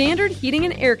 Standard Heating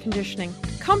and Air Conditioning.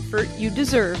 Comfort you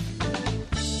deserve.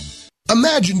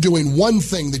 Imagine doing one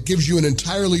thing that gives you an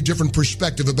entirely different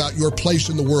perspective about your place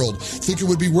in the world. Think it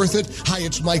would be worth it? Hi,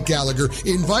 it's Mike Gallagher,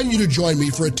 inviting you to join me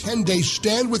for a 10-day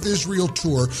Stand With Israel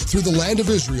tour through the land of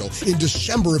Israel in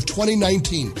December of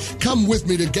 2019. Come with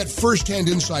me to get firsthand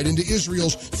insight into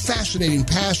Israel's fascinating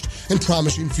past and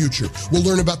promising future. We'll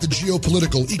learn about the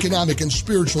geopolitical, economic, and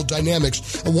spiritual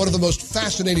dynamics of one of the most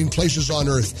fascinating places on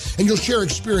earth. And you'll share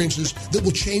experiences that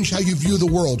will change how you view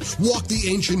the world. Walk the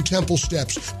ancient temple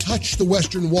steps, touch the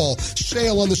Western Wall,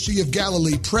 sail on the Sea of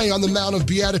Galilee, pray on the Mount of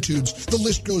Beatitudes. The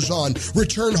list goes on.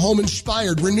 Return home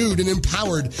inspired, renewed, and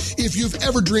empowered. If you've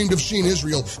ever dreamed of seeing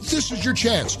Israel, this is your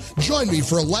chance. Join me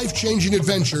for a life-changing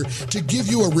adventure to give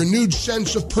you a renewed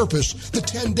sense of purpose. The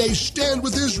 10-day Stand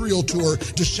With Israel Tour,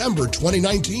 December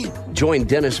 2019. Join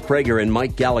Dennis Prager and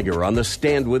Mike Gallagher on the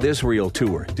Stand With Israel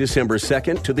Tour, December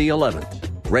 2nd to the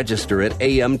 11th. Register at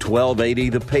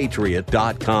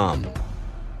am1280thepatriot.com.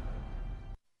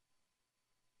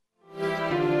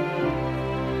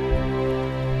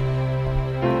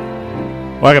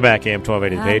 Welcome back, AM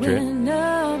 1280 The Patriot.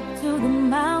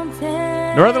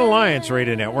 Northern Alliance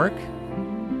Radio Network.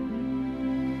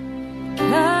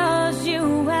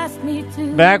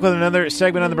 Back with another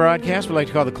segment on the broadcast we like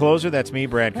to call The Closer. That's me,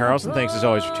 Brad Carlson. Thanks as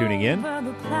always for tuning in.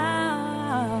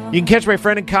 You can catch my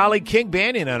friend and colleague King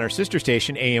Banyan on our sister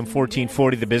station, AM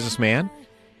 1440 The Businessman.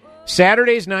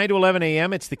 Saturdays, 9 to 11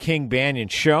 a.m., it's The King Banyan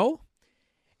Show.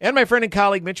 And my friend and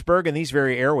colleague Mitch Berg on these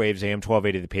very airwaves, AM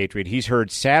 1280 The Patriot. He's heard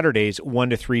Saturdays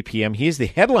 1 to 3 p.m. He is the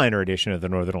headliner edition of the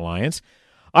Northern Alliance.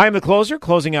 I am the closer,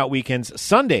 closing out weekends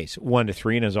Sundays 1 to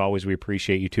 3. And as always, we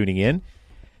appreciate you tuning in.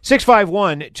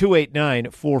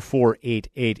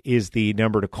 651-289-4488 is the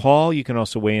number to call. You can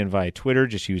also weigh in via Twitter.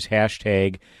 Just use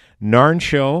hashtag NARN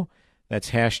Show. That's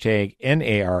hashtag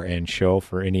NARN Show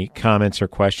for any comments or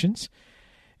questions.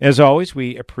 As always,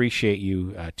 we appreciate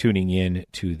you tuning in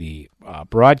to the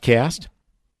broadcast.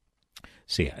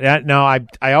 See, now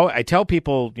I tell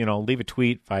people, leave a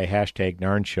tweet via hashtag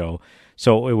Narn Show.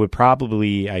 So I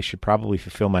should probably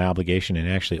fulfill my obligation and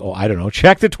actually,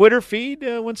 check the Twitter feed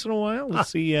once in a while.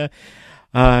 Let's see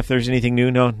if there's anything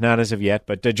new. No, not as of yet.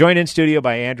 But joined in studio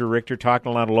by Andrew Richter,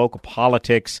 talking a lot of local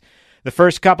politics. The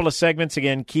first couple of segments,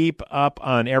 again, keep up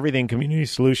on everything Community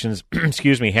Solutions,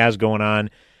 has going on.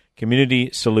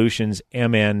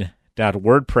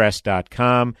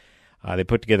 CommunitySolutionsMN.wordpress.com. They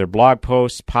put together blog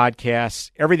posts,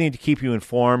 podcasts, everything to keep you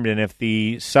informed. And if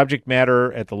the subject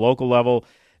matter at the local level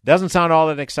doesn't sound all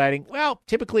that exciting, well,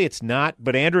 typically it's not.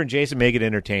 But Andrew and Jason make it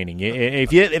entertaining.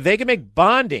 If they can make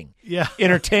bonding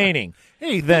entertaining,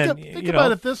 hey, think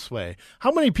about it this way: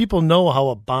 how many people know how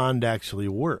a bond actually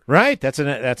works? Right. That's an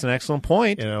excellent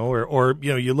point. Or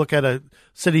you look at a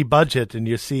city budget and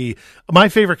you see my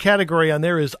favorite category on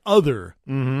there is other.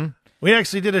 Mm-hmm. We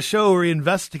actually did a show where we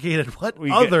investigated what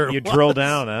other. You drill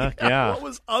down, huh? Yeah. What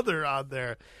was other on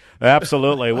there?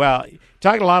 Absolutely. Well,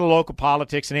 talking a lot of local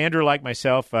politics, and Andrew, like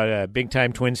myself, a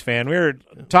big-time Twins fan, we were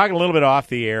talking a little bit off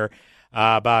the air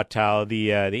about how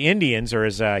the Indians, or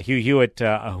as Hugh Hewitt,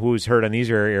 who's heard on these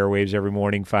airwaves every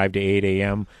morning, 5 to 8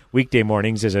 a.m., weekday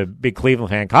mornings, is a big Cleveland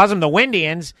fan, calls them the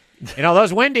Windians.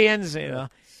 Those Windians. And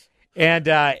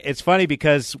it's funny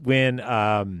because when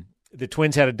the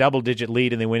Twins had a double-digit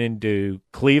lead and they went into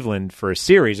Cleveland for a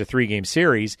 3-game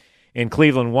series, and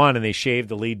Cleveland won, and they shaved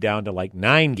the lead down to like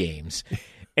 9 games.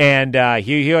 And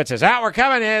Hugh Hewitt says, we're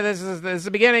coming. This is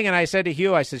the beginning. And I said to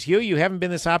Hugh, Hugh, you haven't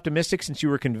been this optimistic since you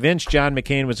were convinced John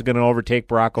McCain was going to overtake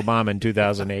Barack Obama in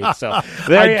 2008. So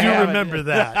I do remember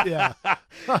that, yeah.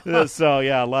 So,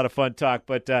 yeah, a lot of fun talk.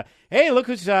 But, hey, look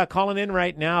who's calling in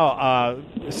right now.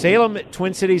 Salem,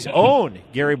 Twin Cities' own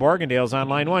Gary Borgendale's on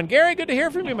line 1. Gary, good to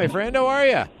hear from you, my friend. How are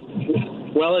you?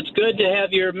 Well, it's good to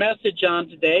have your message on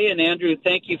today. And, Andrew,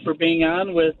 thank you for being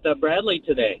on with Bradley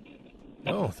today.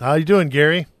 Oh, how you doing,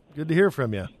 Gary? Good to hear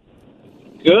from you.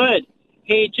 Good.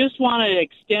 Hey, just want to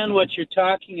extend what you're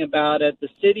talking about at the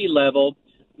city level.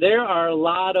 There are a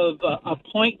lot of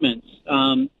appointments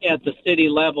at the city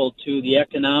level to the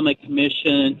Economic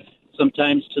Commission,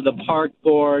 sometimes to the Park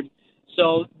Board.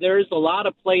 So there's a lot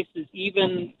of places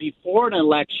even before an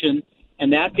election,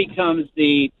 and that becomes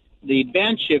the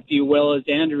bench, if you will, as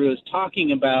Andrew is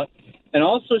talking about. And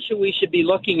also we should be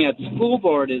looking at school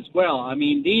board as well. I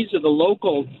mean, these are the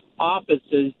local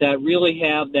offices that really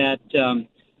have that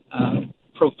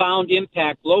profound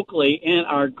impact locally and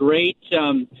are great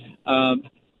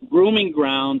grooming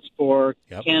grounds for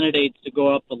candidates to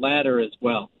go up the ladder as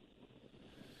well.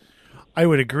 I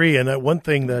would agree. And one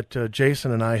thing that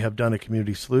Jason and I have done at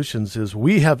Community Solutions is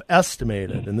we have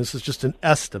estimated, and this is just an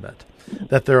estimate,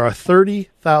 that there are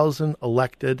 30,000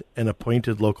 elected and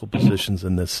appointed local positions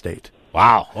in this state.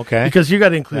 Wow, okay. Because you got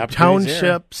to include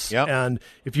townships, and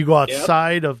if you go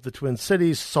outside of the Twin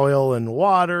Cities, soil and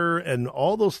water, and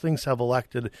all those things have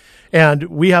elected. And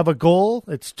we have a goal.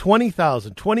 It's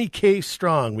 20,000, 20K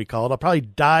strong, we call it. I'll probably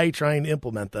die trying to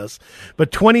implement this.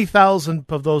 But 20,000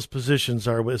 of those positions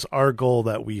is our goal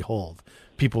that we hold,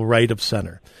 people right of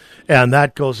center. And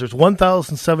that goes, there's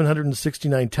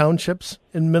 1,769 townships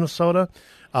in Minnesota.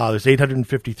 There's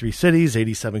 853 cities,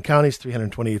 87 counties,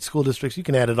 328 school districts. You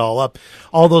can add it all up,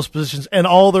 all those positions, and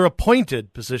all their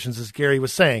appointed positions, as Gary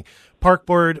was saying. Park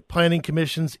Board, Planning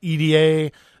Commissions,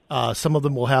 EDA. Some of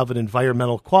them will have an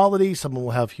environmental quality. Some of them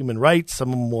will have human rights. Some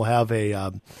of them will have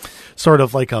a sort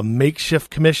of like a makeshift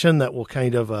commission that will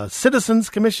kind of a citizens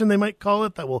commission, they might call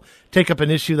it, that will take up an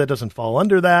issue that doesn't fall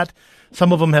under that.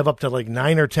 Some of them have up to like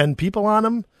 9 or 10 people on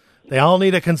them. They all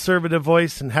need a conservative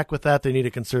voice, and heck with that, they need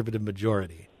a conservative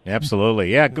majority.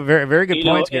 Absolutely. Yeah, very, very good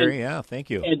points, Gary. Yeah, thank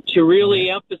you. And to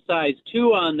really emphasize,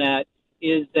 too, on that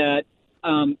is that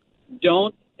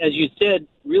don't, as you said,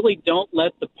 really don't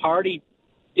let the party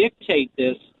dictate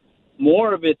this.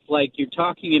 More of it's like you're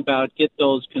talking about, get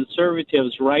those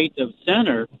conservatives right of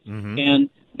center, and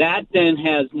that then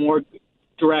has more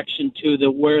direction to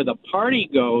where the party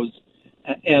goes,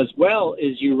 as well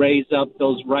as you raise up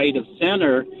those right of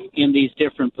center in these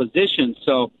different positions.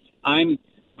 So I'm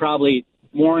probably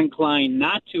more inclined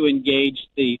not to engage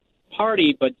the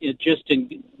party, but just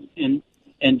and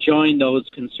join those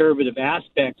conservative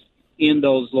aspects in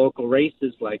those local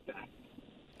races like that.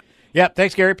 Yeah,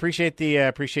 thanks, Gary. Appreciate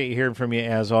you hearing from you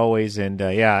as always, and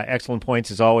excellent points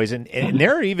as always. And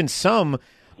there are even some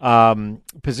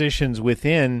positions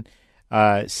within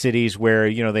cities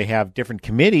where they have different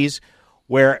committees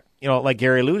where like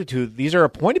Gary alluded to, these are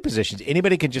appointed positions.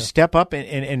 Anybody can just step up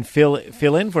and fill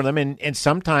in for them, and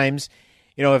sometimes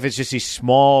if it's just these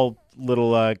small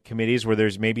little committees where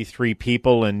there's maybe 3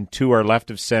 people and 2 are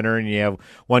left of center, and you have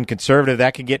 1 conservative.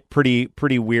 That can get pretty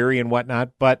weary and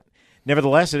whatnot, but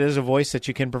nevertheless, it is a voice that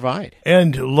you can provide.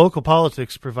 And local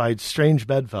politics provides strange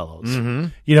bedfellows.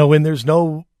 Mm-hmm. When there's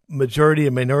no majority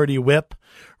and minority whip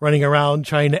running around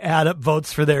trying to add up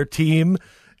votes for their team,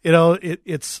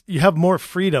 it's you have more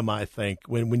freedom, I think,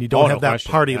 when you don't have that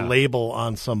party label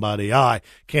on somebody. I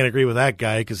can't agree with that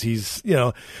guy because he's,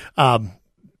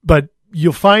 but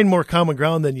you'll find more common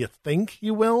ground than you think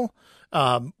you will,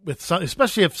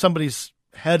 especially if somebody's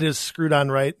head is screwed on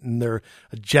right and their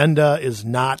agenda is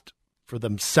not for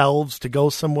themselves to go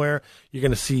somewhere. You're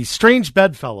going to see strange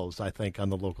bedfellows, I think, on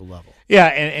the local level. Yeah,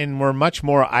 and we're much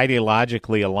more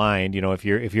ideologically aligned. If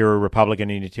you're a Republican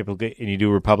and you do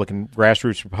Republican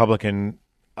grassroots Republican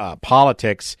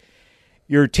politics,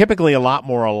 you're typically a lot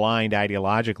more aligned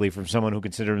ideologically from someone who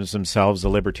considers themselves a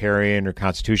libertarian or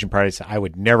Constitution Party. I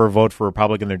would never vote for a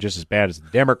Republican. They're just as bad as the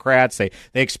Democrats. They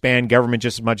expand government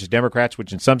just as much as Democrats,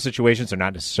 which in some situations are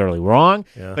not necessarily wrong.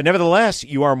 Yeah. But nevertheless,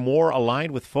 you are more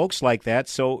aligned with folks like that.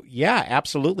 So, yeah,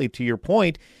 absolutely, to your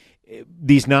point,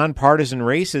 these nonpartisan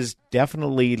races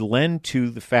definitely lend to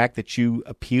the fact that you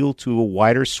appeal to a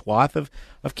wider swath of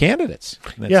candidates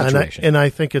in that situation. And I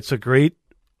think it's a great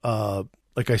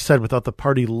like I said, without the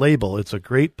party label, it's a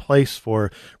great place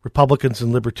for Republicans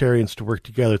and Libertarians to work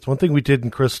together. It's one thing we did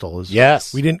in Crystal.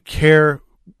 We didn't care.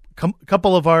 A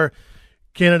couple of our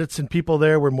candidates and people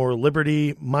there were more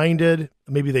liberty-minded.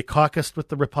 Maybe they caucused with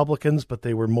the Republicans, but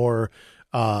they were more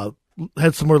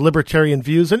had some more libertarian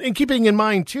views. And keeping in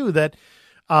mind, too, that,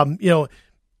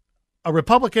 a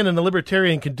Republican and a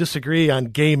Libertarian can disagree on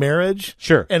gay marriage,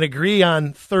 and agree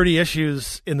on 30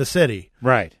 issues in the city,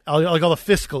 right? Like all the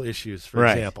fiscal issues, for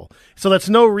example. So that's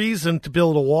no reason to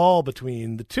build a wall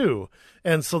between the two,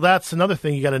 and so that's another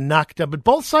thing you got to knock down. But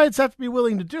both sides have to be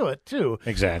willing to do it too.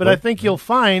 Exactly. But I think you'll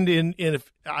find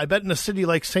I bet in a city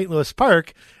like St. Louis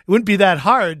Park, it wouldn't be that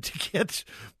hard to get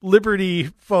liberty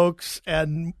folks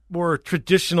and more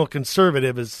traditional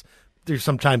conservative, as they're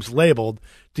sometimes labeled,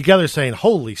 together saying,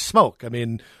 holy smoke, I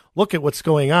mean, look at what's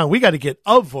going on. We got to get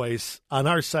a voice on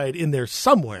our side in there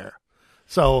somewhere.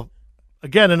 So,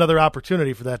 again, another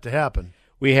opportunity for that to happen.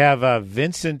 We have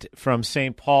Vincent from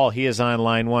St. Paul. He is on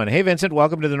line 1. Hey, Vincent,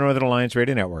 welcome to the Northern Alliance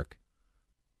Radio Network.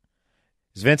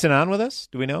 Is Vincent on with us?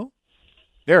 Do we know?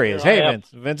 There he is. Hey,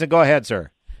 Vincent, go ahead,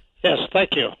 sir. Yes,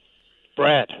 thank you.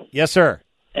 Brad. Yes, sir.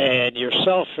 And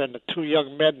yourself and the 2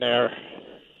 young men there.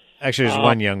 Actually, there's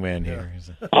one young man here.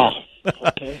 Oh,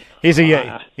 okay.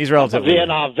 He's relatively I'm a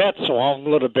Vietnam vet, so I'm a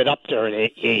little bit up there in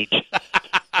age.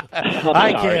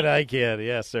 I kid.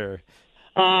 Yes, sir.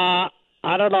 I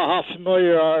don't know how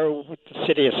familiar you are with the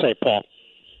city of St. Paul.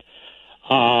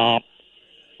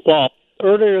 Well,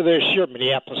 earlier this year,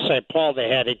 Minneapolis-St. Paul, they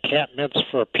had encampments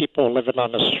for people living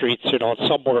on the streets.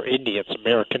 Some were Indians,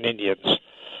 American Indians.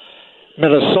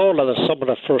 Minnesota, some of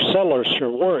the first settlers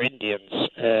here were Indians,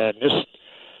 and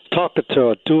talking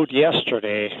to a dude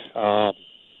yesterday,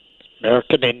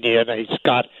 American Indian, he's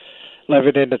got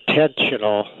living in a tent,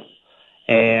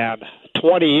 and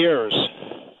 20 years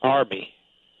Army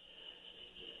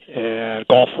and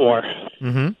Gulf War.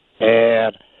 Mm-hmm.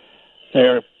 And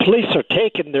their police are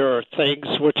taking their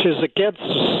things, which is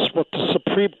against what the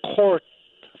Supreme Court,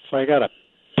 if I got a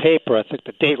paper, I think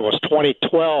the date was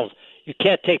 2012, you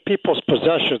can't take people's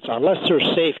possessions unless there's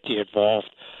safety involved,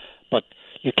 but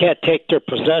you can't take their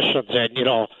possessions and,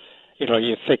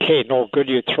 you think, hey, no good,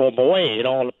 you throw them away.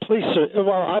 The police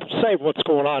I'm saying what's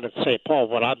going on in St. Paul,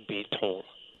 what I'm being told.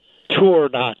 True or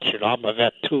not, I'm a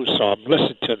vet too, so I'm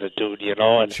listening to the dude,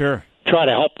 and sure, try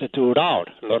to help the dude out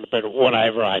a little bit of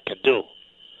whatever I can do.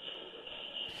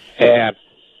 And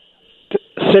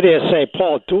the city of St.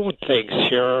 Paul doing things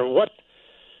here,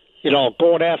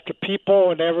 going after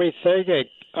people and everything.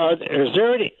 Is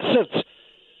there any, since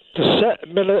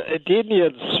the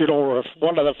Indians, were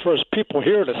one of the first people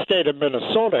here in the state of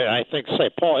Minnesota. I think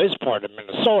St. Paul is part of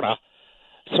Minnesota.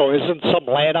 So isn't some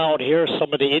land out here,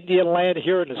 some of the Indian land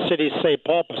here in the city of St.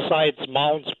 Paul, besides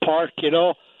Mounds Park,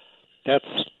 that's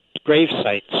grave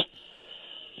sites.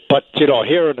 But,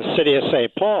 here in the city of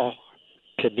St. Paul,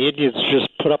 can the Indians just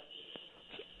put up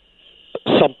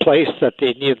some place that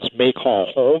the Indians may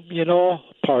call home,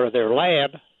 part of their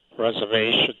land,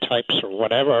 reservation types or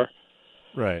whatever,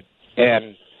 right,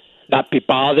 and not be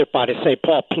bothered by the St.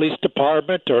 Paul Police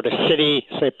Department or the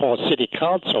St. Paul City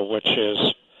Council, which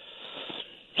is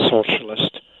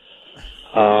socialist.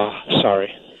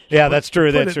 Sorry. Yeah, that's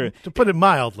true. That's true. To put it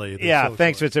mildly. Yeah,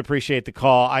 thanks, Vince. Appreciate the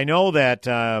call. I know that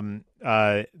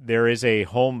there is a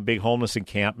big homeless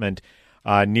encampment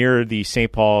near the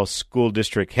St. Paul School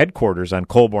District headquarters on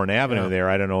Colborne Avenue there.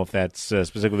 I don't know if that's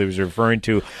specifically was referring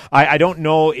to. I don't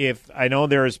know if – I know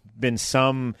there's been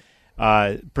some,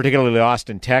 particularly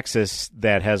Austin, Texas,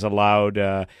 that has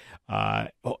allowed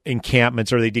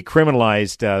encampments, or they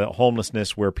decriminalized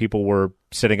homelessness where people were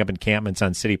setting up encampments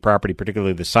on city property,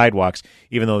 particularly the sidewalks,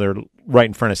 even though they're right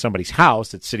in front of somebody's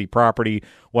house. It's city property,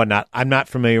 whatnot. I'm not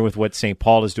familiar with what St.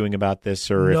 Paul is doing about this.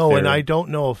 No, and I don't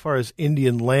know, as far as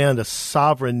Indian land, a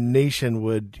sovereign nation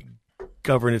would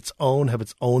govern its own, have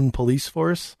its own police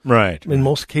force. Right. In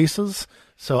most cases.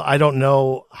 So I don't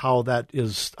know how that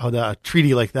is, how a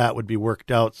treaty like that would be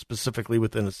worked out specifically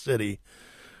within a city.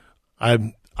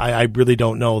 I really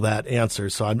don't know that answer,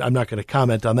 so I'm not going to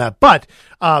comment on that. But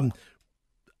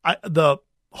the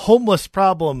homeless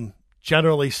problem,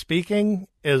 generally speaking,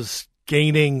 is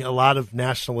gaining a lot of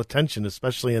national attention,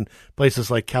 especially in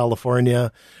places like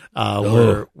California,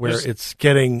 where it's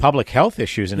getting public health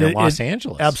issues in Los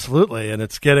Angeles. Absolutely, and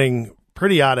it's getting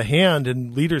pretty out of hand,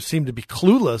 and leaders seem to be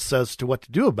clueless as to what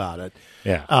to do about it.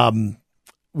 Yeah,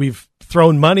 we've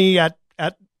thrown money at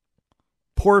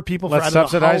poor people. Let's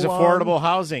subsidize affordable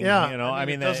housing. Yeah,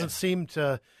 it doesn't seem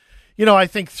to. I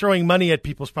think throwing money at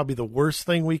people is probably the worst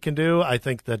thing we can do. I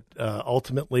think that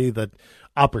ultimately that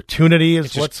opportunity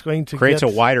is what's going to creates a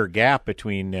wider gap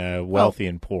between wealthy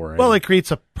and poor. Well, it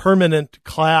creates a permanent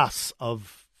class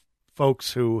of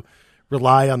folks who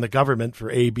rely on the government for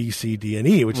A, B, C, D, and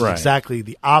E, which is exactly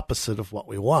the opposite of what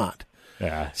we want.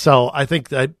 Yeah. So I think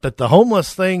that the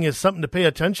homeless thing is something to pay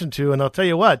attention to, and I'll tell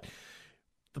you what.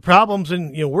 The problems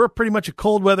we're pretty much a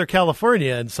cold weather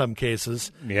California in some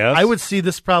cases. Yes. I would see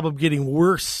this problem getting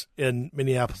worse in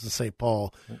Minneapolis and St.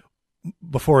 Paul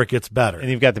before it gets better. And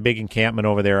you've got the big encampment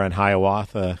over there on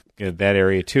Hiawatha, that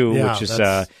area too, which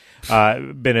has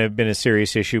been a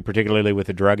serious issue, particularly with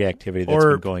the drug activity that's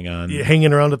been going on.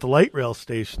 Hanging around at the light rail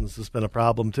stations has been a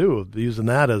problem too, using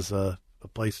that as a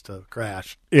place to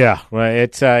crash. Yeah, well,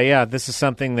 it's this is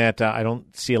something that I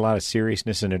don't see a lot of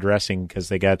seriousness in addressing because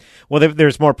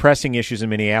there's more pressing issues in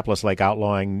Minneapolis, like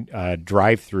outlawing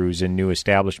drive-throughs in new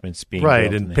establishments being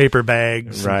built, and paper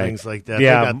bags and things like that.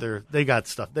 Yeah, they got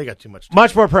stuff. They got too much.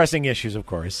 Much more pressing issues, of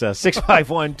course.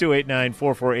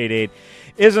 651-289-4488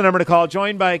 is the number to call.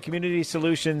 Joined by Community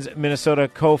Solutions Minnesota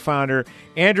co-founder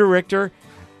Andrew Richter.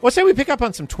 Let's say we pick up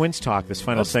on some Twins talk this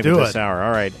final segment of this hour.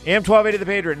 All right. AM 1280 The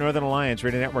Patriot, Northern Alliance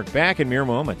Radio Network. Back in mere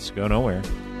moments. Go nowhere.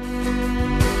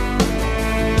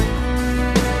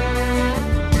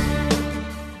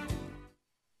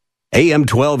 AM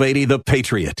 1280 The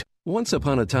Patriot. Once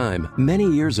upon a time, many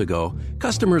years ago,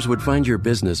 customers would find your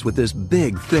business with this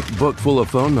big, thick book full of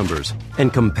phone numbers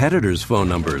and competitors' phone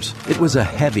numbers. It was a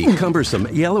heavy, cumbersome,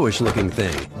 yellowish-looking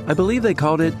thing. I believe they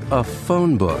called it a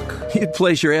phone book. You'd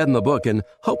place your ad in the book and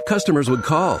hope customers would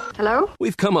call. Hello?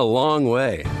 We've come a long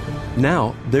way.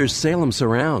 Now, there's Salem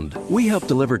Surround. We help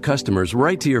deliver customers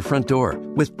right to your front door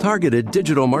with targeted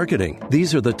digital marketing.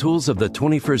 These are the tools of the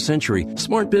 21st century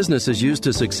smart businesses use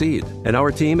to succeed. And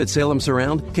our team at Salem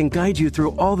Surround can guide you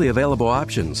through all the available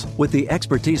options with the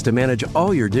expertise to manage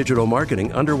all your digital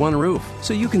marketing under one roof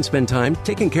so you can spend time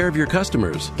taking care of your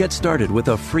customers. Get started with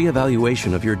a free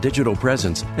evaluation of your digital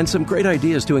presence and some great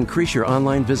ideas to increase your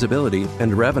online visibility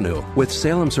and revenue. With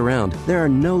Salem Surround, there are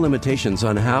no limitations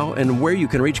on how and where you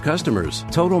can reach customers.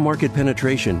 Total market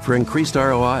penetration for increased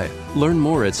ROI. Learn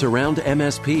more at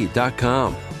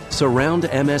surroundmsp.com.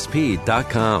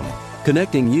 Surroundmsp.com.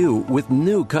 Connecting you with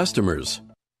new customers.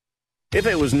 If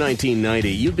it was 1990,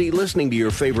 you'd be listening to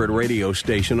your favorite radio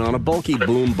station on a bulky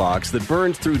boombox that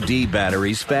burns through D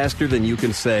batteries faster than you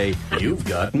can say, "You've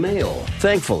got mail."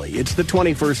 Thankfully, it's the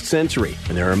 21st century,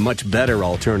 and there are much better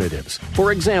alternatives.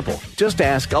 For example, just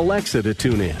ask Alexa to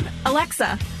tune in.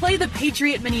 Alexa, play the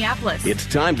Patriot Minneapolis. It's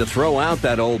time to throw out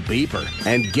that old beeper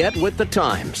and get with the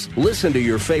times. Listen to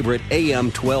your favorite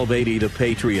AM 1280 The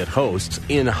Patriot hosts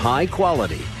in high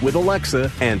quality with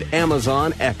Alexa and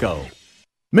Amazon Echo.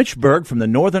 Mitch Berg from the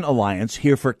Northern Alliance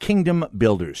here for Kingdom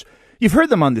Builders. You've heard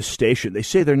them on this station. They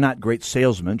say they're not great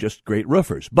salesmen, just great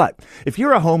roofers. But if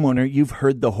you're a homeowner, you've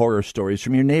heard the horror stories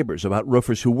from your neighbors about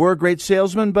roofers who were great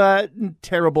salesmen but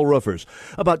terrible roofers,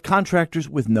 about contractors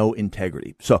with no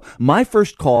integrity. So my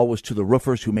first call was to the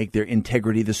roofers who make their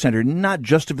integrity the center not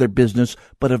just of their business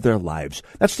but of their lives.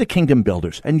 That's the Kingdom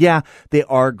Builders. And yeah, they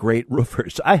are great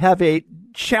roofers. I have a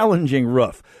challenging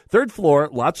roof. 3rd floor,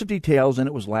 lots of details, and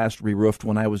it was last re-roofed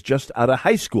when I was just out of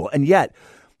high school. And yet,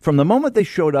 from the moment they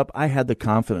showed up, I had the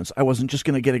confidence I wasn't just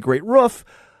going to get a great roof.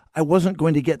 I wasn't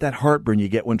going to get that heartburn you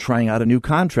get when trying out a new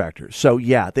contractor. So,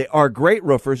 yeah, they are great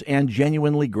roofers and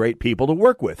genuinely great people to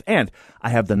work with. And I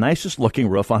have the nicest looking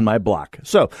roof on my block.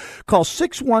 So, call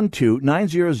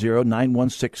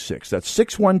 612-900-9166. That's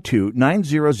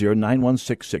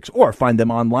 612-900-9166. Or find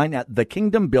them online at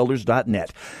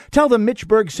thekingdombuilders.net. Tell them Mitch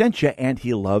Berg sent you, and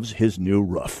he loves his new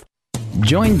roof.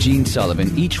 Join Gene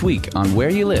Sullivan each week on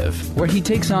Where You Live, where he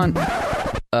takes on...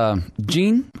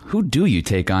 Gene, who do you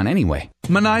take on anyway?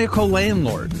 Maniacal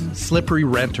landlords, slippery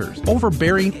renters,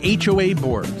 overbearing HOA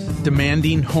boards,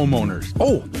 demanding homeowners.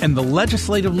 Oh, and the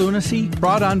legislative lunacy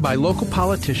brought on by local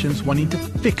politicians wanting to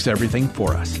fix everything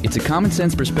for us. It's a common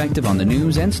sense perspective on the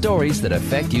news and stories that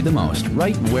affect you the most,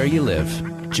 right where you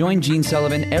live. Join Gene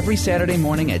Sullivan every Saturday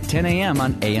morning at 10 a.m.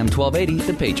 on AM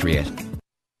 1280, The Patriot.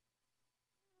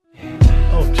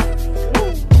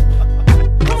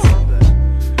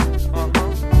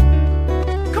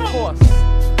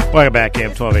 Welcome back,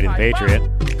 AM 1280 The Patriot.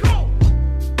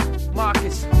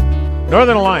 Marcus.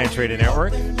 Northern Alliance Radio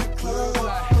Network.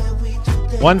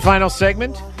 One final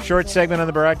segment, short segment on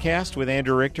the broadcast with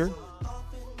Andrew Richter.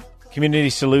 Community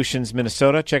Solutions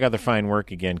Minnesota. Check out their fine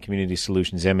work again,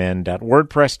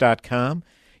 communitysolutionsmn.wordpress.com.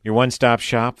 Your one-stop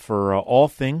shop for all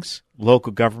things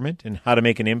local government and how to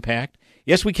make an impact.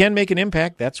 Yes, we can make an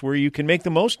impact. That's where you can make the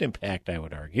most impact, I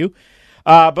would argue.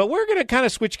 But we're going to kind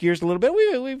of switch gears a little bit.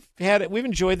 We've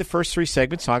enjoyed the first three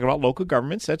segments talking about local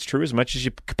governments. That's true, as much as you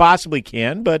possibly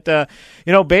can. But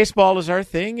baseball is our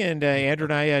thing, and Andrew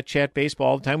and I chat baseball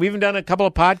all the time. We've even done a couple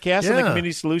of podcasts on the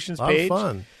Community Solutions page. A lot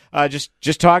of fun.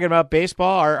 Just talking about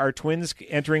baseball. Our Twins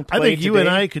entering play I think you today. and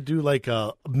I could do like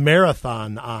a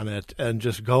marathon on it and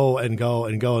just go and go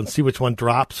and go and see which one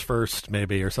drops first,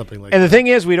 maybe, or something like that. And the thing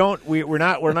is, we're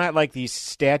not like these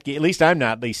stat geeks. At least I'm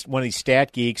not. At least one of these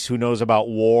stat geeks who knows about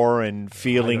WAR and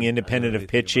fielding independent of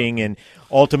pitching and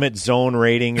ultimate zone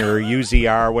rating or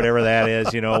UZR, whatever that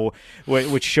is.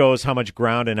 Which shows how much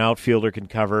ground an outfielder can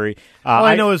cover. All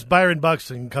I know is Byron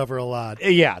Buxton can cover a lot.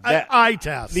 Yeah, eye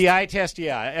test. The eye test.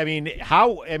 Yeah.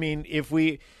 If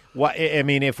we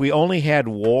only had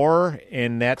WAR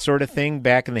and that sort of thing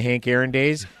back in the Hank Aaron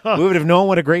days, we would have known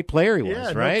what a great player he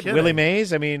was, right? No Willie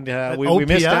Mays. We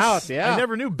missed out. Yeah, I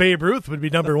never knew Babe Ruth would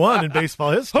be number one in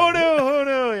baseball history. Who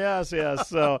knew? Yes.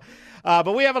 So,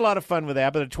 but we have a lot of fun with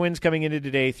that. But the Twins coming into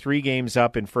today, 3 games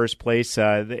up in first place.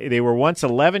 They were once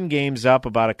 11 games up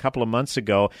about a couple of months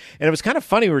ago, and it was kind of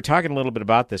funny. We were talking a little bit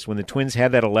about this when the Twins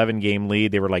had that 11-game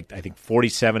lead. They were like, I think,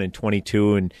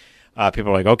 47-22, and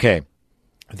people were like, okay,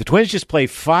 if the Twins just play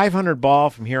 500 ball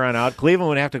from here on out, Cleveland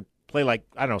would have to play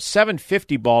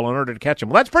 750 ball in order to catch them.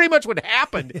 Well, that's pretty much what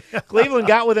happened. Cleveland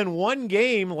got within 1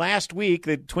 game last week.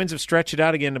 The Twins have stretched it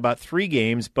out again in about 3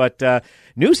 games, but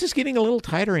news is getting a little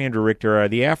tighter, Andrew Richter.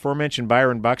 The aforementioned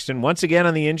Byron Buxton, once again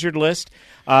on the injured list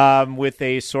with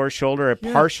a sore shoulder,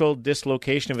 partial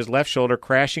dislocation of his left shoulder,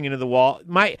 crashing into the wall.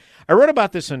 I wrote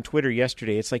about this on Twitter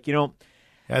yesterday. It's like,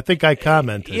 I think I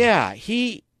commented. Yeah,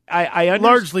 I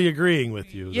largely agreeing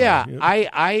with you. Yeah,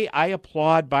 I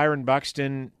applaud Byron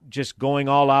Buxton just going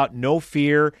all out, no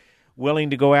fear, willing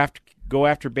to go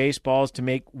after baseballs to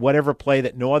make whatever play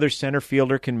that no other center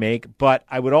fielder can make. But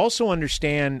I would also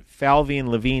understand Falvey and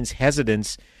Levine's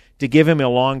hesitance to give him a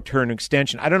long-term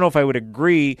extension. I don't know if I would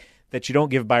agree that you don't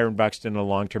give Byron Buxton a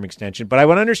long-term extension, but I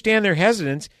would understand their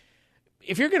hesitance.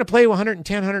 If you're going to play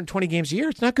 110, 120 games a year,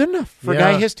 it's not good enough for a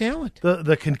guy his talent.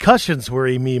 The concussions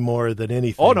worry me more than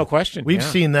anything. Oh, no question. We've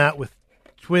seen that with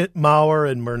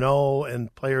Mauer and Murnau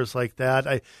and players like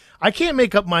that. I can't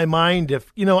make up my mind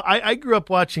if, I grew up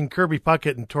watching Kirby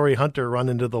Puckett and Torrey Hunter run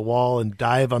into the wall and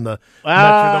dive on the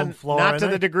Metrodome floor. Not to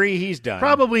the degree he's done.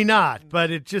 Probably not,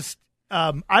 but it just,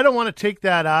 I don't want to take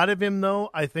that out of him, though.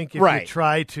 I think if you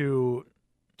try to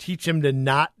teach him to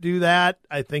not do that,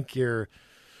 I think you're...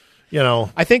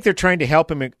 I think they're trying to help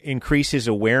him increase his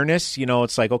awareness.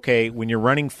 It's like, okay, when you're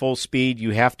running full speed,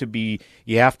 you have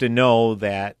to know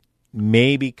that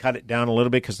maybe cut it down a little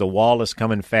bit because the wall is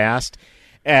coming fast.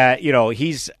 But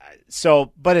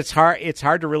it's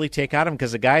hard to really take out him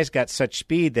because the guy's got such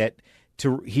speed that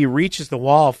he reaches the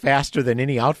wall faster than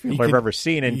any outfielder I've ever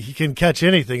seen, and he can catch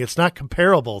anything. It's not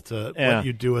comparable to what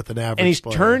you do with an average. And he's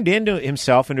player. Turned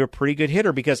himself into a pretty good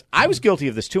hitter because I was guilty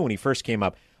of this too when he first came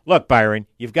up. Look, Byron,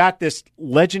 you've got this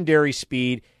legendary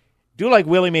speed. Do like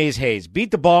Willie Mays Hayes.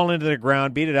 Beat the ball into the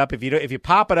ground. Beat it up. If you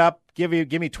pop it up, give me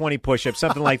 20 push-ups,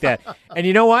 something like that. And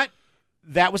you know what?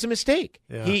 That was a mistake.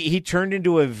 Yeah. He turned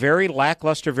into a very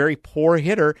lackluster, very poor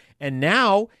hitter, and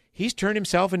now he's turned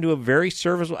himself into a very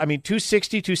serviceable.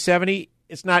 260, 270.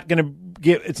 It's not going to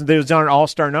get. Those aren't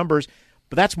all-star numbers,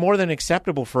 but that's more than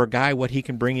acceptable for a guy what he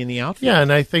can bring in the outfield. Yeah,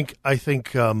 and I think.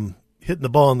 hitting the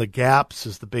ball in the gaps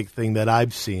is the big thing that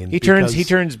I've seen. He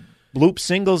turns loop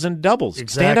singles and doubles,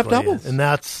 exactly. stand-up doubles. And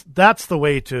that's the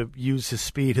way to use his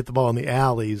speed, hit the ball in the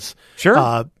alleys. Sure.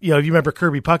 If you remember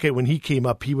Kirby Puckett, when he came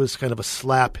up, he was kind of a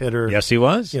slap hitter. Yes, he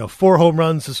was. 4 home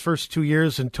runs his first 2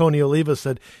 years, and Tony Oliva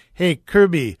said, "Hey,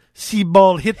 Kirby, see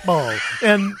ball, hit ball."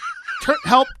 And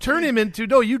help turn him into,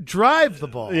 no, you drive the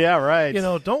ball. Yeah, right.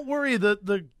 Don't worry,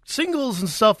 the singles and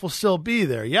stuff will still be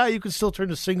there. Yeah, you can still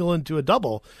turn a single into a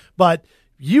double, but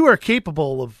you are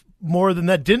capable of more than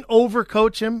that. Didn't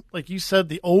overcoach him. Like you said,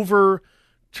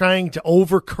 trying to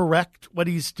overcorrect what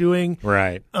he's doing.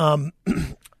 Right.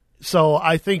 So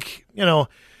I think,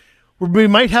 we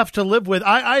might have to live with,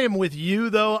 I am with you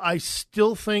though. I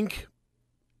still think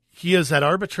he is at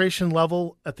arbitration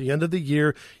level at the end of the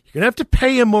year. You're going to have to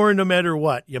pay him more no matter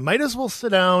what. You might as well sit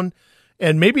down,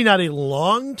 and maybe not a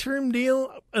long-term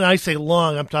deal. And I say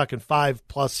long, I'm talking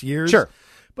 5+ years. Sure.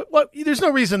 But there's no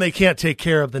reason they can't take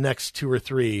care of the next 2 or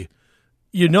 3.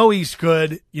 He's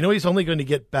good. He's only going to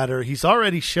get better. He's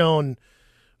already shown,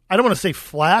 I don't want to say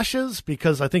flashes,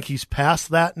 because I think he's past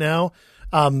that now.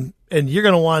 And you're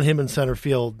going to want him in center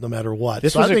field no matter what.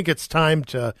 I think it's time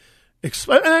to and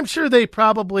I'm sure they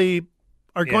probably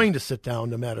are going to sit down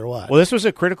no matter what. Well, this was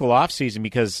a critical offseason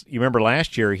because you remember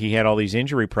last year he had all these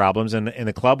injury problems, and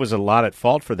the club was a lot at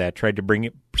fault for that. Tried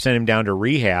to send him down to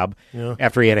rehab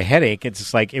after he had a headache. It's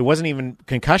just like it wasn't even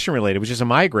concussion related; it was just a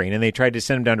migraine, and they tried to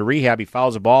send him down to rehab. He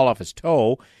fouls a ball off his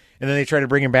toe, and then they tried to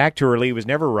bring him back too early. He was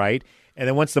never right, and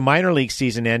then once the minor league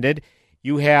season ended,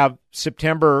 you have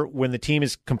September when the team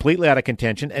is completely out of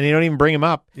contention, and they don't even bring him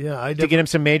up to get him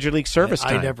some major league service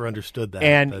time. I never understood that.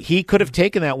 And he could have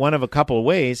taken that one of a couple of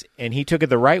ways, and he took it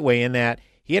the right way in that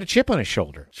he had a chip on his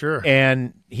shoulder. Sure.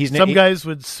 And some guys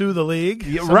would sue the league.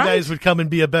 Some guys would come and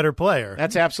be a better player.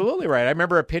 That's absolutely right. I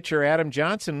remember a pitcher, Adam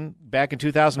Johnson, back in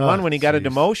 2001 when he got a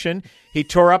demotion. He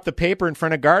tore up the paper in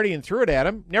front of Gardy and threw it at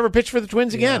him. Never pitched for the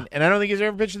Twins again. And I don't think he's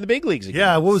ever pitched in the big leagues again.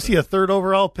 Yeah, what was he, a 3rd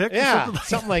overall pick? Yeah,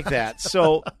 something like that.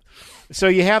 So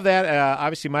you have that.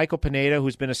 Obviously, Michael Pineda,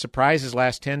 who's been a surprise his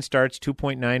last 10 starts,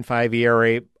 2.95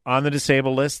 ERA on the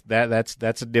disabled list.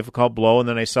 That's a difficult blow. And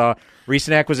then I saw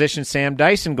recent acquisition Sam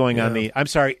Dyson going on the,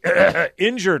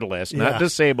 injured list, not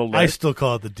disabled list. I still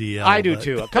call it the DL. I do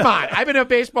too. Come on. I've been a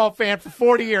baseball fan for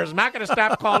 40 years. I'm not going to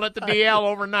stop calling it the DL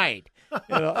overnight.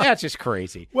 That's just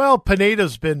crazy. Well,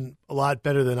 Pineda's been a lot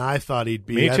better than I thought he'd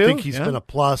be. Me too. I think he's been a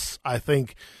plus. I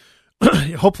think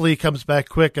hopefully he comes back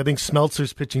quick. I think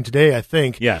Smeltzer's pitching today, I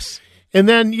think. Yes. And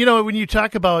then, when you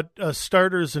talk about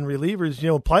starters and relievers,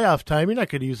 playoff time, you're not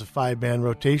going to use a 5-man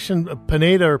rotation.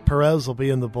 Pineda or Perez will be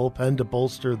in the bullpen to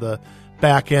bolster the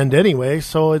back end anyway.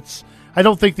 So I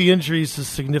don't think the injury is as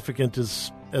significant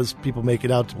as people make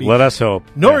it out to be. Let us hope.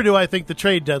 Nor do I think the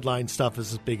trade deadline stuff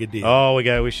is as big a deal. Oh,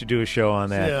 we should do a show on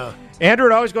that. Yeah. Andrew,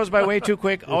 it always goes by way too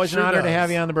quick. Always sure an honor does. to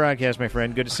have you on the broadcast, my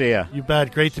friend. Good to see you. You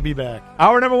bet. Great to be back.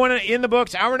 Hour number 1 in the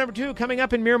books. Hour number 2 coming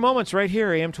up in mere moments right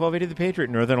here. AM 1280 The Patriot,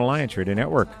 Northern Alliance Radio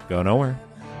Network. Go nowhere.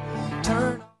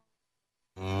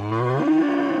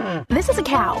 This is a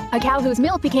cow whose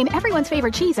milk became everyone's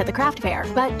favorite cheese at the craft fair.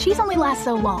 But cheese only lasts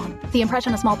so long. The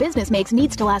impression a small business makes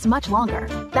needs to last much longer.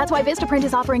 That's why Vistaprint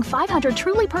is offering 500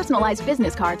 truly personalized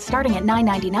business cards starting at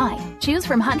 $9.99. Choose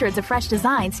from hundreds of fresh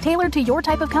designs tailored to your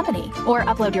type of company, or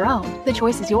upload your own. The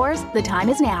choice is yours. The time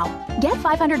is now. Get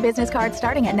 500 business cards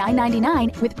starting at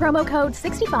 $9.99 with promo code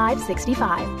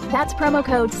 6565. That's promo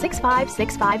code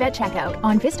 6565 at checkout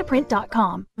on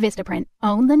Vistaprint.com. Vistaprint.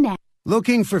 Own the net.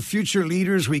 Looking for future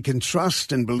leaders we can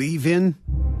trust and believe in?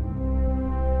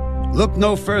 Look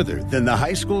no further than the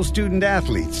high school student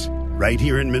athletes right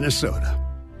here in Minnesota.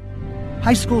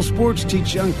 High school sports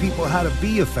teach young people how to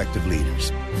be effective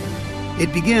leaders.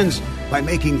 It begins by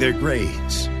making their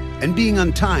grades and being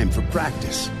on time for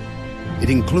practice. It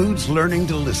includes learning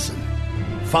to listen,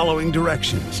 following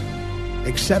directions,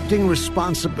 accepting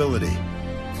responsibility,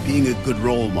 being a good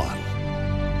role model.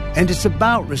 And it's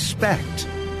about respect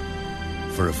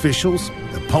for officials,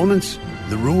 opponents,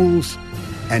 the rules,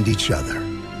 and each other.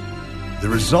 The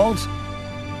result?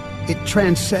 It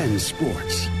transcends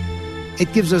sports.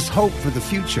 It gives us hope for the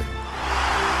future.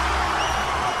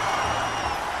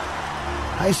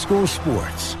 High school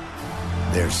sports.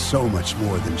 There's so much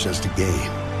more than just a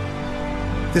game.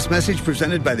 This message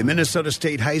presented by the Minnesota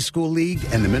State High School League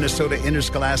and the Minnesota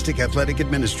Interscholastic Athletic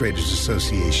Administrators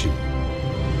Association.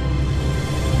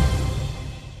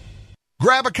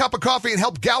 Grab a cup of coffee and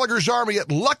help Gallagher's Army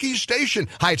at Lucky's Station.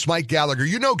 Hi, it's Mike Gallagher.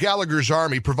 You know Gallagher's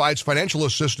Army provides financial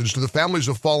assistance to the families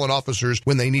of fallen officers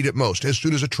when they need it most, as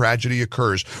soon as a tragedy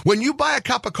occurs. When you buy a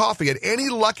cup of coffee at any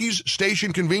Lucky's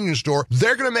Station convenience store,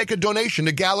 they're going to make a donation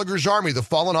to Gallagher's Army, the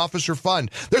Fallen Officer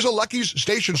Fund. There's a Lucky's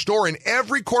Station store in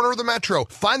every corner of the metro.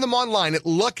 Find them online at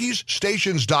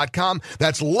Lucky'sStations.com.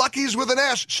 That's Lucky's with an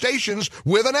S, stations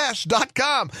with an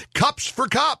S.com. Cups for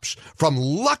cops from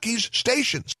Lucky's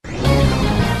Stations.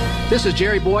 This is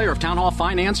Jerry Boyer of Town Hall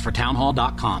Finance for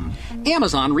townhall.com.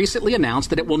 Amazon recently announced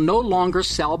that it will no longer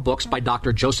sell books by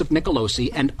Dr. Joseph Nicolosi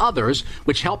and others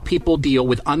which help people deal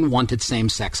with unwanted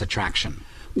same-sex attraction.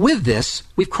 With this,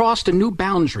 we've crossed a new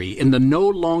boundary in the no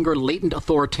longer latent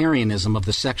authoritarianism of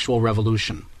the sexual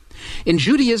revolution. In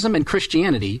Judaism and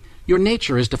Christianity, your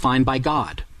nature is defined by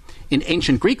God. In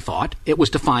ancient Greek thought, it was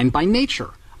defined by nature.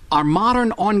 Our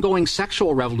modern ongoing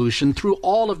sexual revolution threw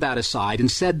all of that aside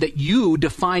and said that you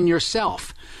define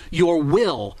yourself. Your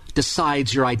will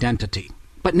decides your identity.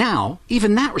 But now,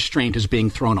 even that restraint is being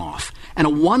thrown off, and a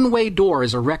one-way door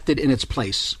is erected in its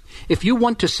place. If you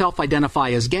want to self-identify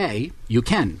as gay, you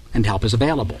can, and help is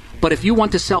available. But if you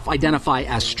want to self-identify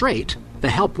as straight, the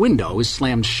help window is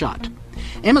slammed shut.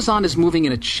 Amazon is moving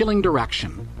in a chilling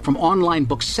direction, from online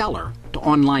bookseller to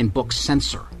online book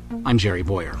censor. I'm Jerry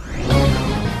Boyer.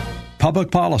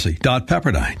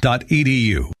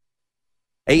 Publicpolicy.pepperdine.edu.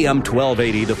 AM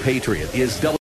 1280, The Patriot, is